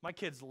 My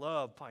kids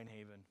love Pine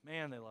Haven.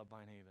 Man, they love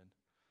Pine Haven.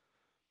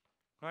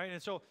 Right?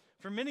 And so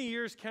for many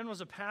years, Ken was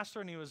a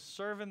pastor, and he was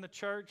serving the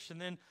church, and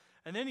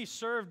then he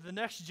served the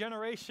next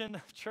generation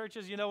of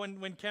churches. You know,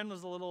 when Ken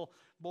was a little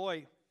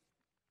boy,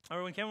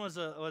 or when Ken was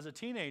a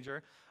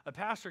teenager, a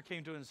pastor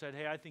came to him and said,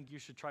 "Hey, I think you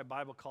should try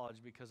Bible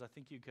college because I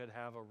think you could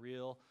have a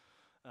real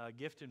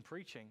gift in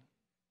preaching,"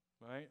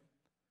 right?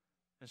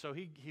 And so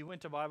he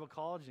went to Bible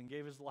college and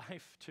gave his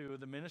life to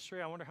the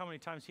ministry. I wonder how many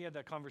times he had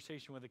that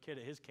conversation with a kid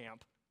at his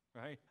camp,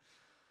 right?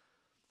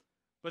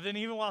 But then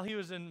even while he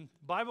was in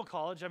Bible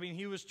college, I mean,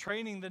 he was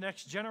training the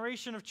next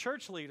generation of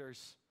church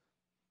leaders,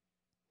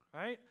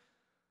 right?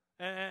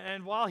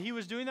 And while he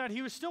was doing that,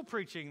 he was still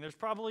preaching. There's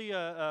probably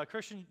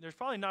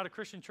not a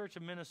Christian church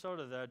in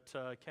Minnesota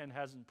that Ken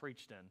hasn't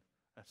preached in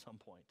at some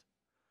point.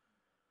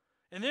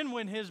 And then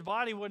when his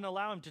body wouldn't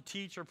allow him to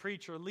teach or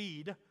preach or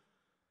lead,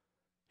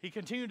 he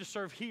continued to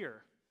serve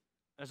here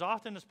as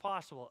often as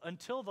possible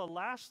until the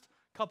last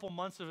couple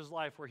months of his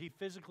life where he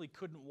physically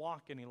couldn't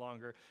walk any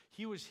longer.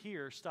 He was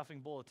here stuffing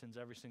bulletins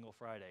every single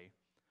Friday.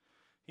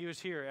 He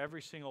was here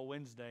every single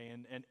Wednesday,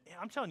 and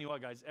I'm telling you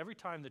what, guys, every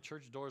time the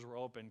church doors were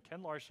open,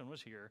 Ken Larson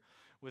was here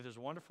with his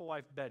wonderful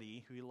wife,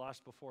 Betty, who he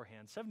lost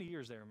beforehand. 70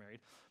 years they were married,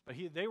 but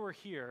they were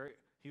here.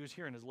 He was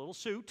here in his little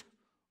suit,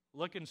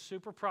 looking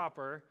super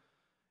proper,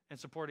 and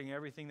supporting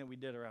everything that we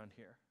did around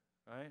here.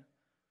 right?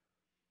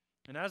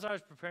 And as I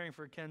was preparing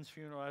for Ken's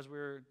funeral, as we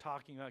were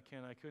talking about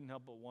Ken, I couldn't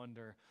help but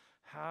wonder,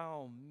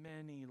 how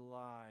many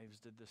lives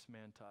did this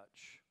man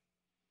touch?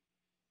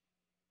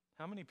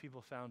 How many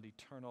people found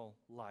eternal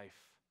life,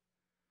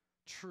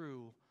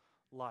 true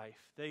life?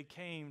 They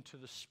came to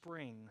the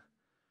spring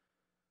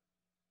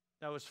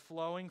that was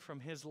flowing from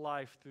his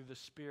life through the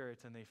Spirit,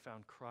 and they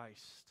found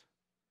Christ.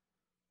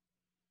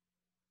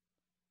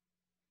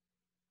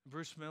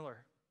 Bruce Miller.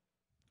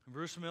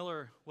 Bruce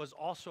Miller was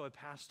also a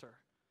pastor.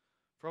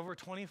 For over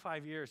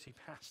 25 years, he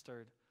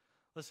pastored.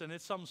 Listen,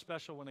 it's something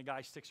special when a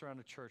guy sticks around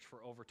a church for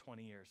over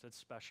 20 years. It's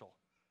special.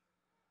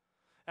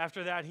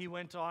 After that, he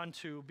went on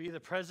to be the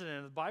president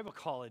of the Bible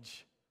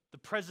College. The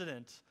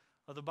president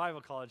of the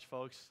Bible College,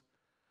 folks.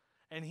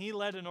 And he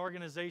led an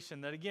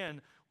organization that,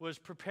 again, was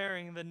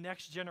preparing the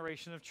next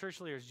generation of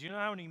church leaders. Do you know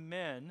how many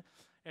men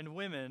and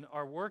women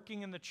are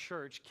working in the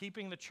church,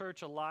 keeping the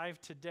church alive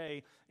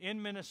today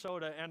in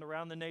Minnesota and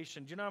around the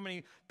nation? Do you know how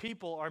many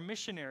people are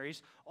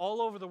missionaries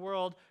all over the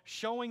world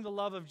showing the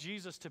love of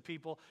Jesus to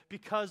people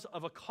because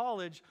of a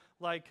college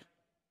like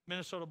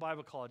Minnesota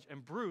Bible College?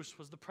 And Bruce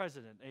was the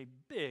president, a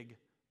big,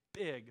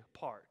 big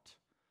part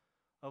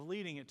of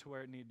leading it to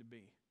where it needed to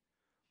be.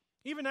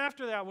 Even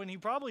after that, when he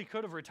probably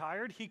could have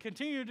retired, he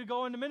continued to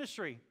go into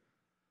ministry.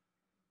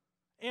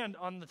 And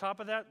on the top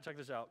of that, check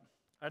this out.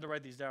 I had to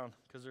write these down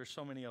because there's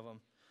so many of them.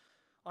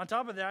 On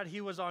top of that, he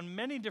was on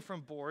many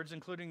different boards,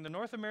 including the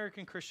North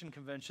American Christian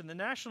Convention, the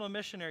National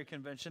Missionary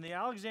Convention, the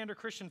Alexander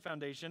Christian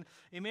Foundation,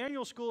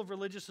 Emmanuel School of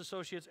Religious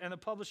Associates, and the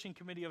Publishing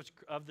Committee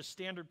of the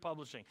Standard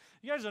Publishing.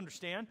 You guys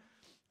understand?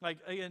 Like,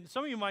 and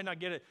some of you might not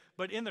get it,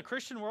 but in the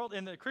Christian world,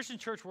 in the Christian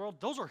church world,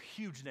 those are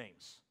huge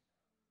names.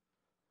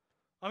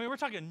 I mean, we're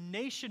talking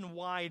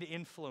nationwide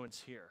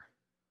influence here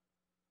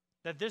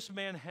that this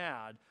man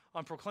had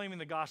on proclaiming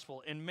the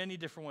gospel in many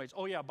different ways.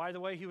 Oh yeah, by the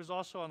way, he was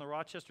also on the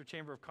Rochester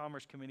Chamber of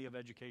Commerce Committee of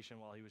Education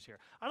while he was here.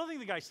 I don't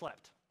think the guy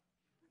slept.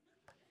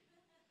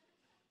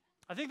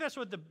 I think that's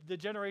what the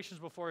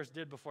generations before us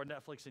did before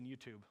Netflix and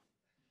YouTube.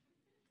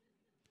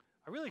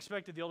 I really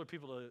expected the older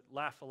people to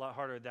laugh a lot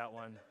harder at that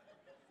one.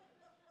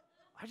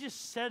 I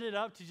just set it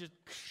up to just,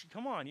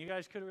 come on, you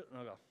guys could have,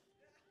 no, go.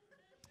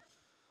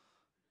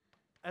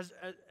 As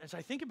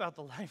I think about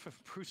the life of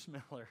Bruce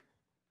Miller,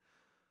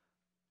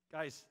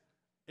 guys,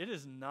 it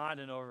is not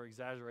an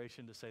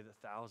over-exaggeration to say that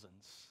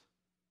thousands,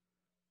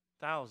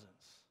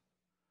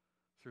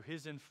 through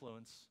his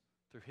influence,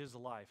 through his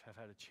life, have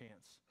had a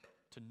chance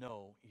to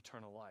know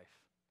eternal life.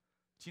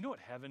 Do you know what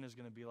heaven is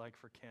going to be like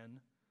for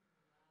Ken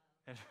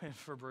and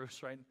for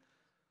Bruce, right?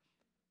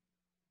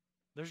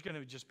 There's going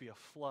to just be a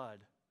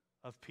flood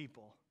of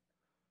people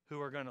who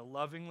are going to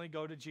lovingly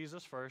go to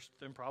Jesus first,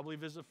 then probably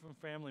visit from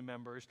family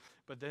members,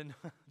 but then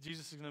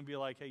Jesus is going to be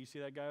like, hey, you see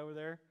that guy over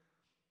there?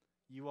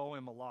 You owe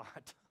him a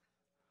lot.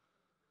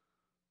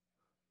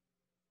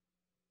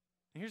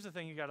 And here's the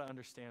thing you got to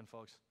understand,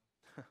 folks.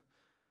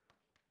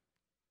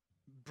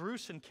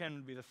 Bruce and Ken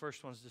would be the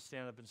first ones to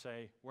stand up and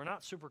say, we're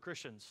not super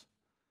Christians.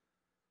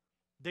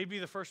 They'd be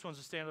the first ones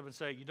to stand up and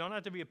say, you don't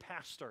have to be a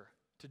pastor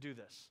to do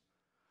this.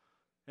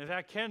 In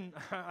fact, Ken,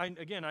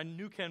 I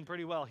knew Ken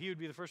pretty well. He would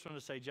be the first one to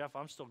say, Jeff,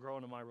 I'm still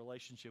growing in my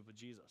relationship with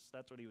Jesus.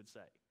 That's what he would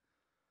say.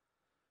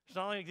 It's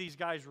not like these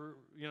guys were,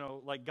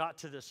 got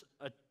to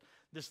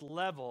this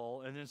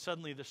level and then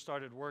suddenly this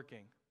started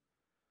working.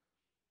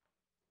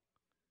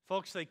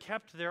 Folks, they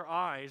kept their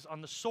eyes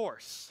on the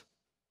source.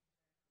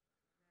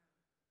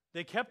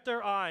 They kept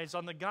their eyes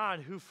on the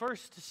God who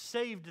first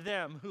saved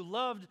them, who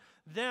loved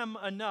them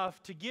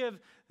enough to give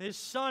his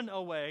son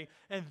away,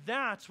 and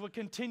that's what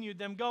continued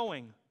them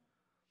going.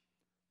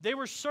 They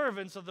were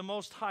servants of the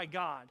Most High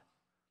God.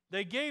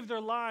 They gave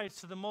their lives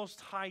to the Most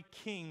High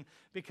King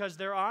because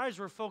their eyes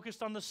were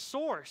focused on the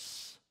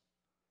source.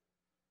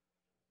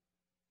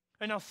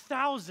 And now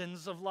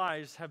thousands of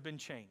lives have been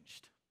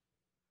changed,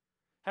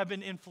 have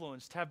been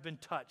influenced, have been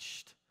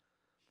touched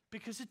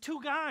because of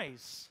two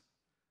guys.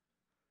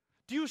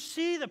 Do you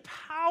see the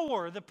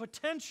power, the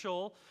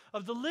potential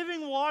of the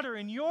living water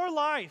in your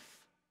life?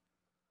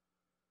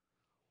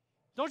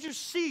 Don't you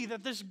see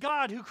that this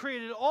God who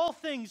created all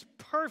things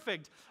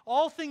perfect,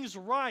 all things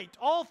right,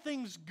 all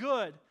things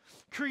good,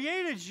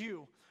 created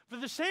you for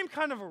the same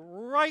kind of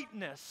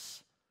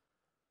rightness?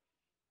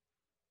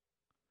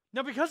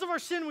 Now, because of our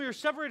sin, we are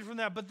separated from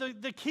that, but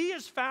the key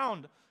is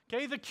found,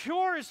 okay? The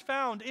cure is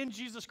found in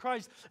Jesus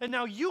Christ, and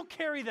now you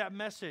carry that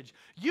message.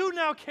 You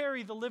now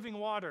carry the living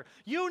water.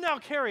 You now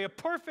carry a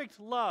perfect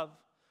love,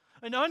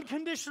 an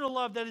unconditional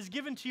love that is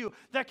given to you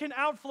that can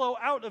outflow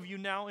out of you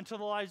now into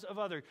the lives of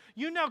others.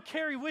 You now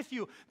carry with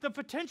you the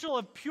potential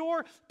of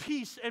pure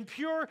peace and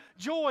pure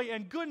joy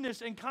and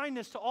goodness and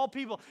kindness to all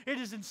people. It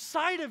is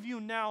inside of you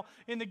now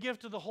in the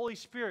gift of the Holy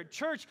Spirit.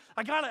 Church,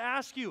 I got to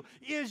ask you,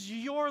 is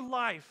your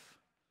life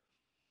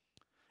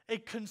a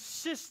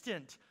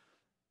consistent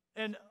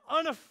and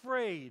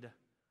unafraid,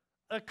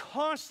 a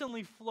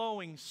constantly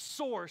flowing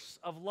source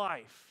of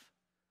life?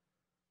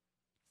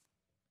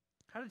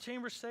 How did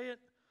Chambers say it?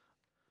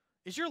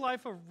 Is your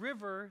life a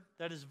river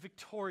that is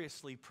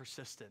victoriously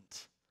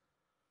persistent?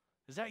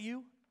 Is that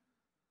you?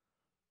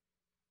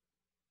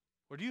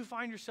 Or do you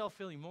find yourself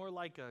feeling more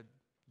like a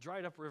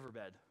dried up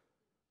riverbed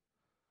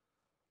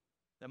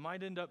that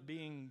might end up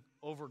being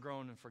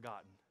overgrown and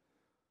forgotten?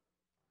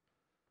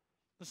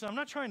 Listen, I'm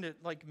not trying to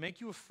make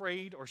you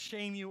afraid or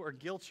shame you or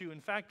guilt you. In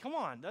fact, come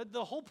on.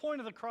 The whole point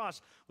of the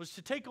cross was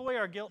to take away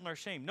our guilt and our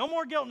shame. No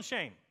more guilt and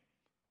shame.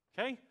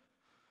 Okay?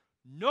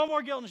 No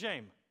more guilt and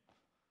shame.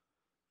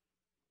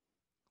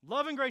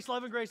 Love and grace,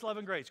 love and grace, love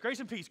and grace. Grace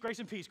and peace, grace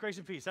and peace, grace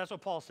and peace. That's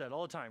what Paul said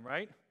all the time,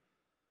 right?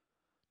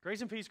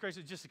 Grace and peace, grace,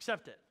 just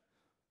accept it.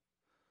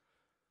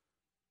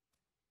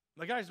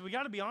 But guys, we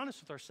got to be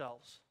honest with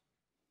ourselves.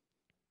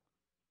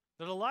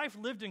 That a life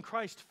lived in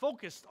Christ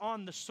focused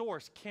on the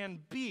source can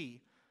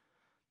be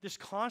this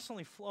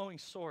constantly flowing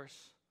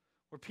source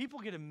where people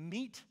get to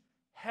meet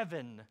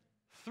heaven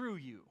through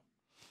you.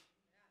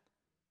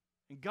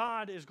 And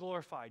God is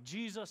glorified.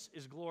 Jesus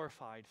is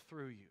glorified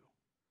through you.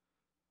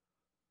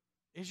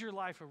 Is your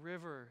life a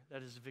river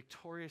that is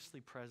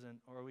victoriously present,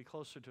 or are we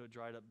closer to a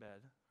dried up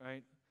bed,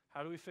 right?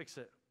 How do we fix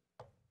it?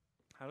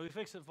 How do we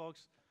fix it,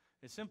 folks?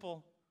 It's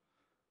simple.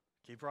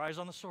 Keep your eyes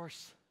on the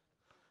source.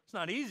 It's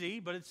not easy,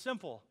 but it's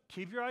simple.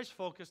 Keep your eyes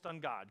focused on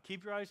God.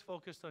 Keep your eyes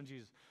focused on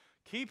Jesus.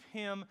 Keep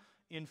him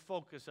in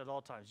focus at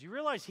all times. You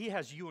realize he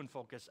has you in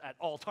focus at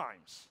all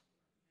times.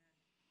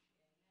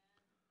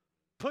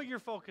 Put your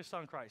focus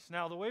on Christ.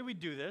 Now, the way we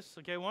do this,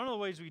 one of the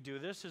ways we do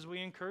this is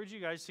we encourage you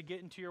guys to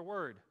get into your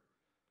word.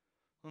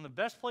 One of the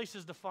best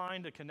places to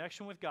find a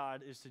connection with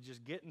God is to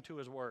just get into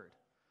his word.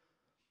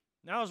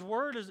 Now, his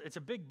word it's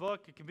a big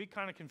book. It can be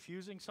kind of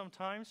confusing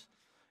sometimes.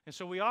 And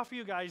so we offer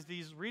you guys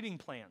these reading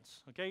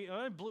plans, okay?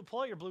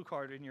 Pull out your blue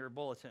card in your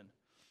bulletin.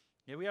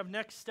 Okay, we have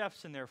next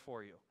steps in there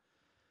for you.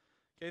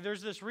 Okay,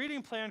 there's this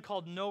reading plan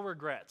called No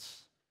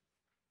Regrets.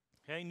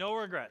 Okay, No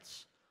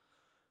Regrets.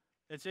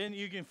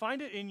 You can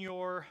find it in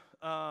your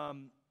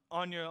on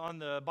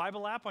the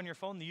Bible app on your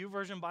phone, the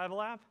YouVersion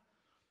Bible app.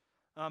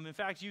 In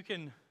fact, you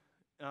can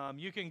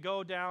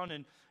go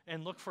down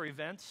and look for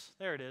events.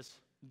 There it is.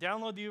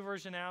 Download the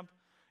YouVersion app.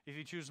 If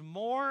you choose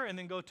More and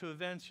then go to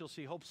Events, you'll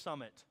see Hope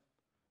Summit.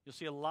 You'll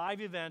see a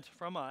live event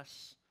from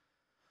us,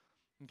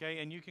 okay,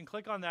 and you can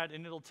click on that,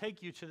 and it'll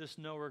take you to this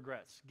No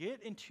Regrets.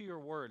 Get into your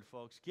word,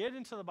 folks. Get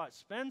into the Bible.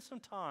 Spend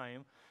some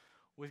time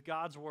with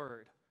God's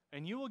word,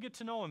 and you will get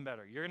to know him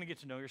better. You're going to get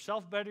to know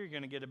yourself better. You're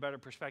going to get a better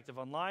perspective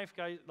on life.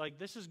 Guys,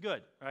 this is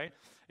good, right?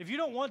 If you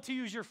don't want to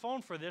use your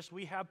phone for this,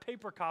 we have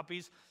paper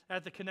copies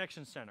at the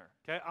Connection Center,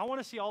 okay? I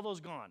want to see all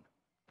those gone.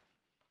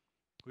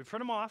 We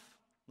print them off.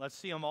 Let's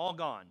see them all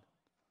gone.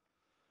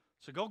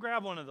 So go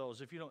grab one of those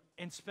if you don't,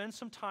 and spend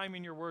some time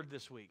in your word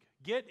this week.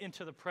 Get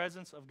into the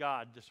presence of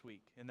God this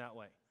week in that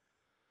way.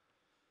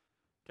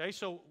 Okay,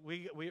 so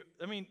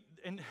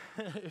and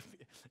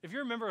if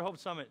you're a member of Hope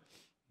Summit,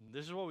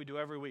 this is what we do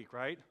every week,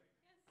 right? Yes.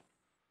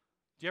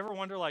 Do you ever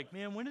wonder,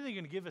 man, when are they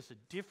going to give us a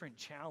different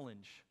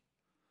challenge?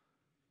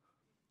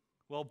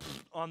 Well,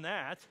 on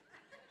that,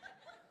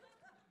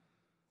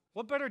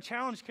 what better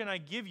challenge can I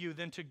give you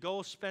than to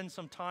go spend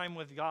some time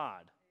with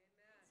God?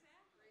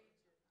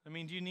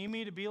 Do you need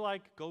me to be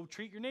go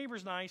treat your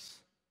neighbors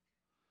nice?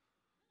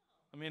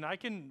 We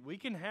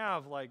can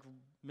have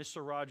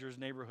Mr. Rogers'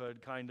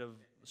 neighborhood kind of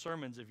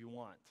sermons if you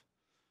want.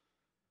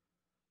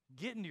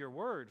 Get into your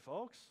word,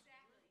 folks.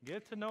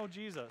 Get to know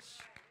Jesus.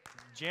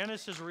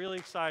 Janice is really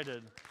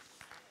excited.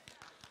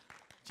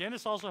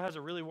 Janice also has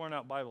a really worn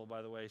out Bible,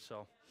 by the way,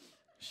 so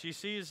she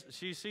sees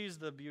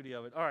the beauty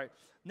of it. All right,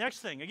 next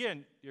thing.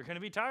 Again, you're going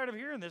to be tired of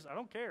hearing this. I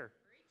don't care.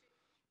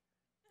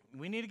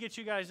 We need to get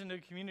you guys into a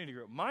community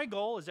group. My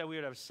goal is that we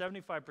would have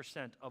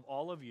 75% of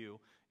all of you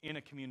in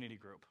a community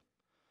group.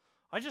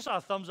 I just saw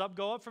a thumbs up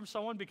go up from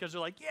someone because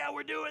they're like, yeah,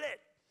 we're doing it.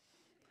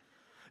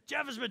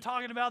 Jeff has been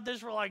talking about this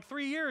for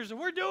 3 years,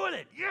 and we're doing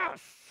it. Yes.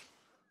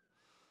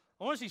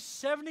 I want to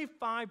see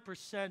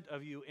 75%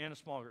 of you in a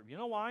small group. You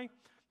know why?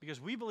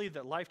 Because we believe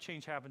that life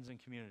change happens in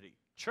community.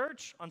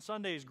 Church on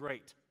Sunday is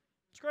great.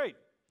 It's great.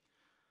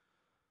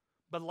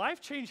 But life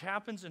change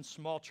happens in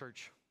small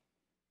church.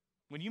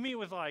 When you meet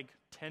with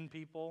 10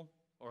 people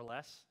or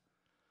less,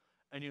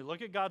 and you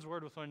look at God's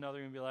word with one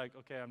another and be like,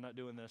 okay, I'm not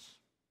doing this.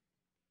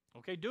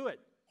 Okay, do it,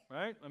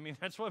 right?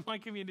 That's what my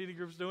community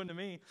group's doing to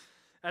me.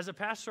 As a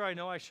pastor, I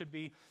know I should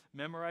be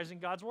memorizing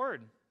God's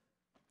word,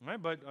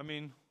 right? But,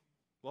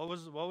 what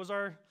was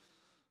our,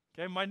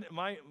 okay,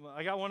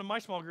 I got one of my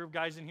small group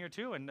guys in here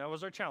too, and that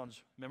was our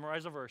challenge,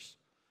 memorize a verse.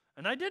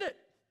 And I did it.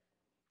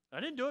 I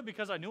didn't do it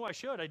because I knew I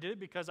should. I did it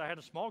because I had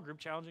a small group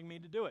challenging me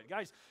to do it.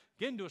 Guys,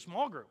 get into a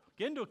small group.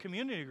 Get into a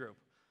community group.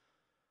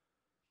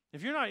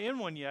 If you're not in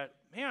one yet,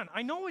 man,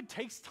 I know it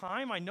takes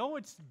time. I know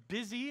it's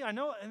busy. I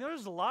know, and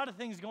there's a lot of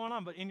things going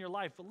on in your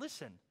life. But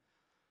listen,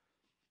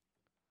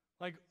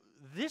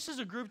 this is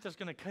a group that's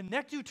going to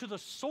connect you to the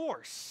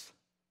source.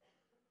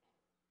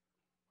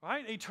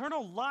 Right?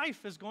 Eternal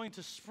life is going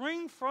to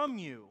spring from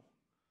you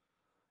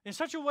in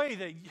such a way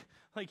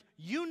that,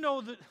 you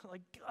know that,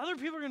 other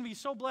people are going to be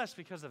so blessed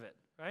because of it,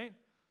 right?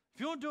 If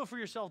you won't do it for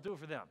yourself, do it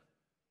for them.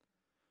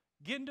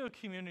 Get into a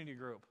community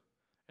group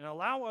and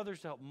allow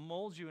others to help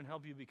mold you and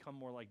help you become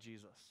more like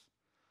Jesus.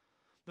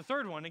 The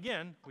third one,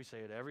 again, we say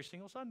it every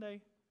single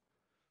Sunday,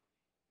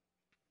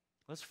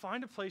 Let's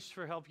find a place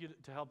to help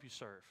you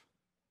serve.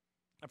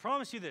 I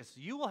promise you this,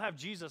 you will have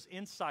Jesus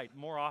in sight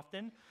more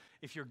often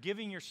if you're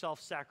giving yourself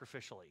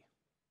sacrificially.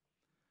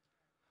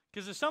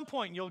 Because at some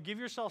point, you'll give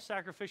yourself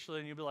sacrificially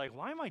and you'll be like,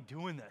 why am I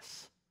doing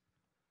this?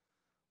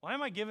 Why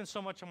am I giving so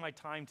much of my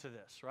time to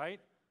this, right?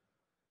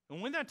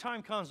 And when that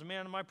time comes,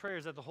 man, my prayer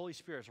is that the Holy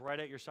Spirit's right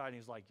at your side and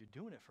he's like, you're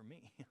doing it for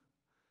me.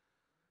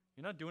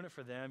 You're not doing it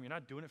for them. You're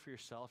not doing it for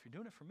yourself. You're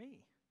doing it for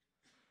me.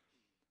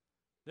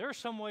 There are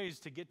some ways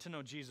to get to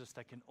know Jesus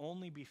that can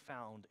only be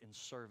found in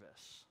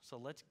service. So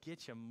let's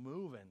get you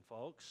moving,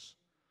 folks.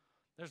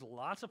 There's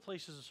lots of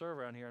places to serve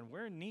around here, and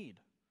we're in need.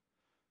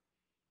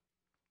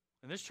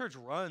 And this church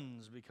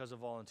runs because of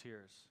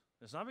volunteers.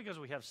 It's not because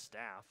we have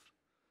staff,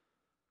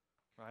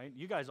 right?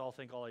 You guys all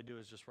think all I do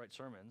is just write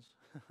sermons.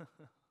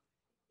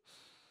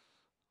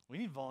 We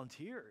need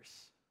volunteers,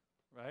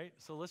 right?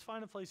 So let's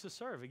find a place to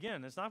serve.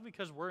 Again, it's not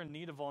because we're in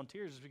need of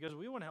volunteers. It's because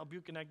we want to help you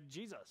connect to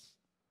Jesus.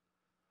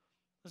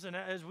 Listen,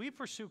 as we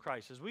pursue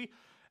Christ,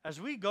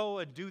 as we go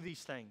and do these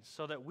things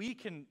so that we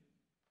can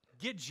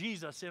get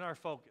Jesus in our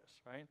focus,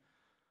 right?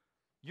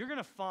 You're going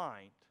to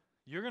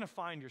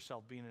find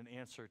yourself being an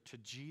answer to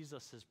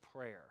Jesus'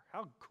 prayer.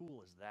 How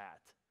cool is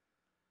that?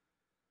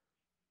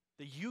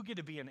 That you get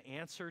to be an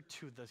answer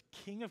to the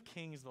King of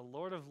Kings, the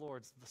Lord of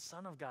Lords, the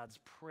Son of God's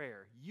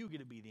prayer. You get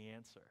to be the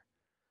answer.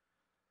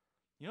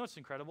 You know what's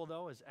incredible,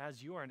 though, is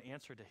as you are an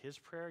answer to his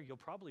prayer, you'll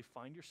probably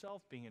find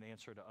yourself being an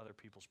answer to other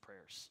people's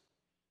prayers.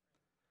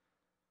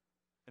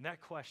 And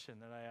that question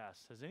that I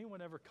asked, has anyone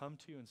ever come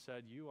to you and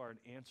said, you are an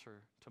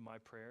answer to my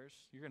prayers?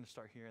 You're going to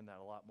start hearing that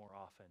a lot more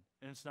often.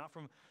 And it's not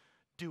from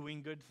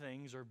doing good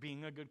things or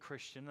being a good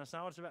Christian. That's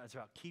not what it's about. It's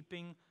about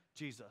keeping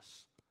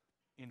Jesus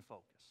in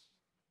focus.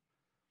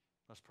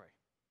 Let's pray.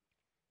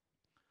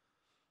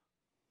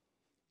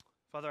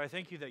 Father, I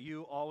thank you that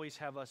you always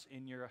have us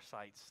in your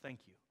sights. Thank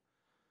you.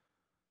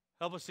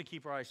 Help us to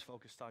keep our eyes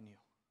focused on you.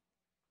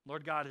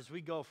 Lord God, as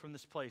we go from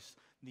this place,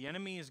 the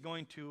enemy is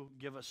going to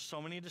give us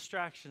so many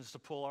distractions to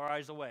pull our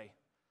eyes away.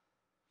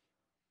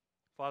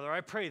 Father, I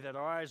pray that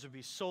our eyes would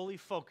be solely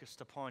focused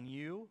upon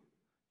you,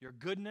 your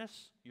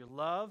goodness, your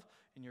love,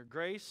 and your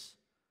grace,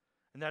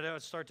 and that it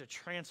would start to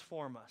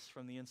transform us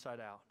from the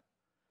inside out.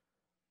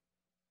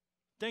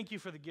 Thank you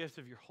for the gift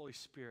of your Holy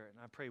Spirit,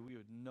 and I pray we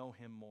would know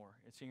him more.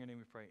 It's in your name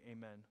we pray.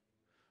 Amen.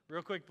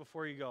 Real quick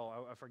before you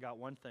go, I forgot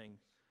one thing.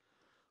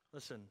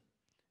 Listen.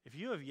 If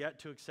you have yet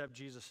to accept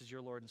Jesus as your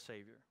Lord and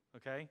Savior,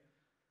 okay?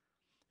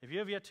 If you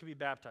have yet to be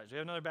baptized, we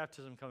have another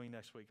baptism coming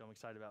next week I'm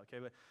excited about,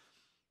 okay?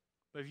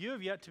 But if you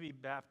have yet to be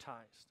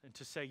baptized and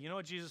to say, you know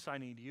what, Jesus, I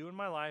need you in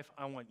my life.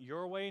 I want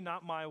your way,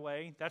 not my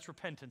way. That's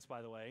repentance,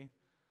 by the way.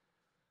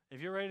 If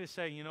you're ready to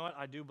say, you know what,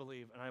 I do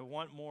believe and I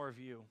want more of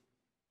you,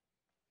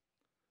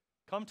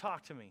 come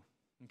talk to me,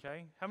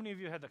 okay? How many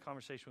of you had that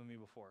conversation with me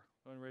before?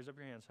 Go ahead and raise up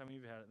your hands. How many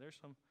of you had it? There's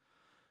some.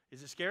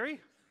 Is it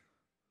scary?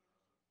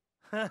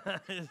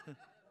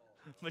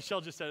 Michelle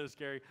just said it was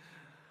scary.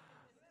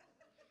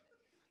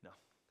 No.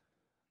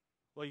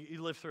 Well,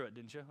 you lived through it,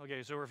 didn't you?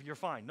 Okay, so you're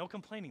fine. No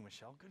complaining,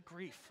 Michelle. Good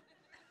grief.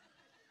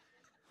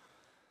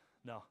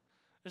 No,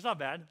 it's not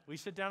bad. We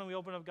sit down and we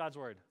open up God's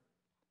Word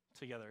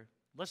together.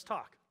 Let's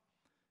talk.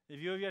 If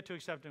you have yet to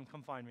accept him,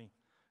 come find me.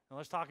 And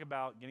let's talk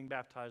about getting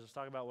baptized. Let's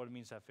talk about what it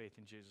means to have faith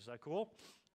in Jesus. Is that cool?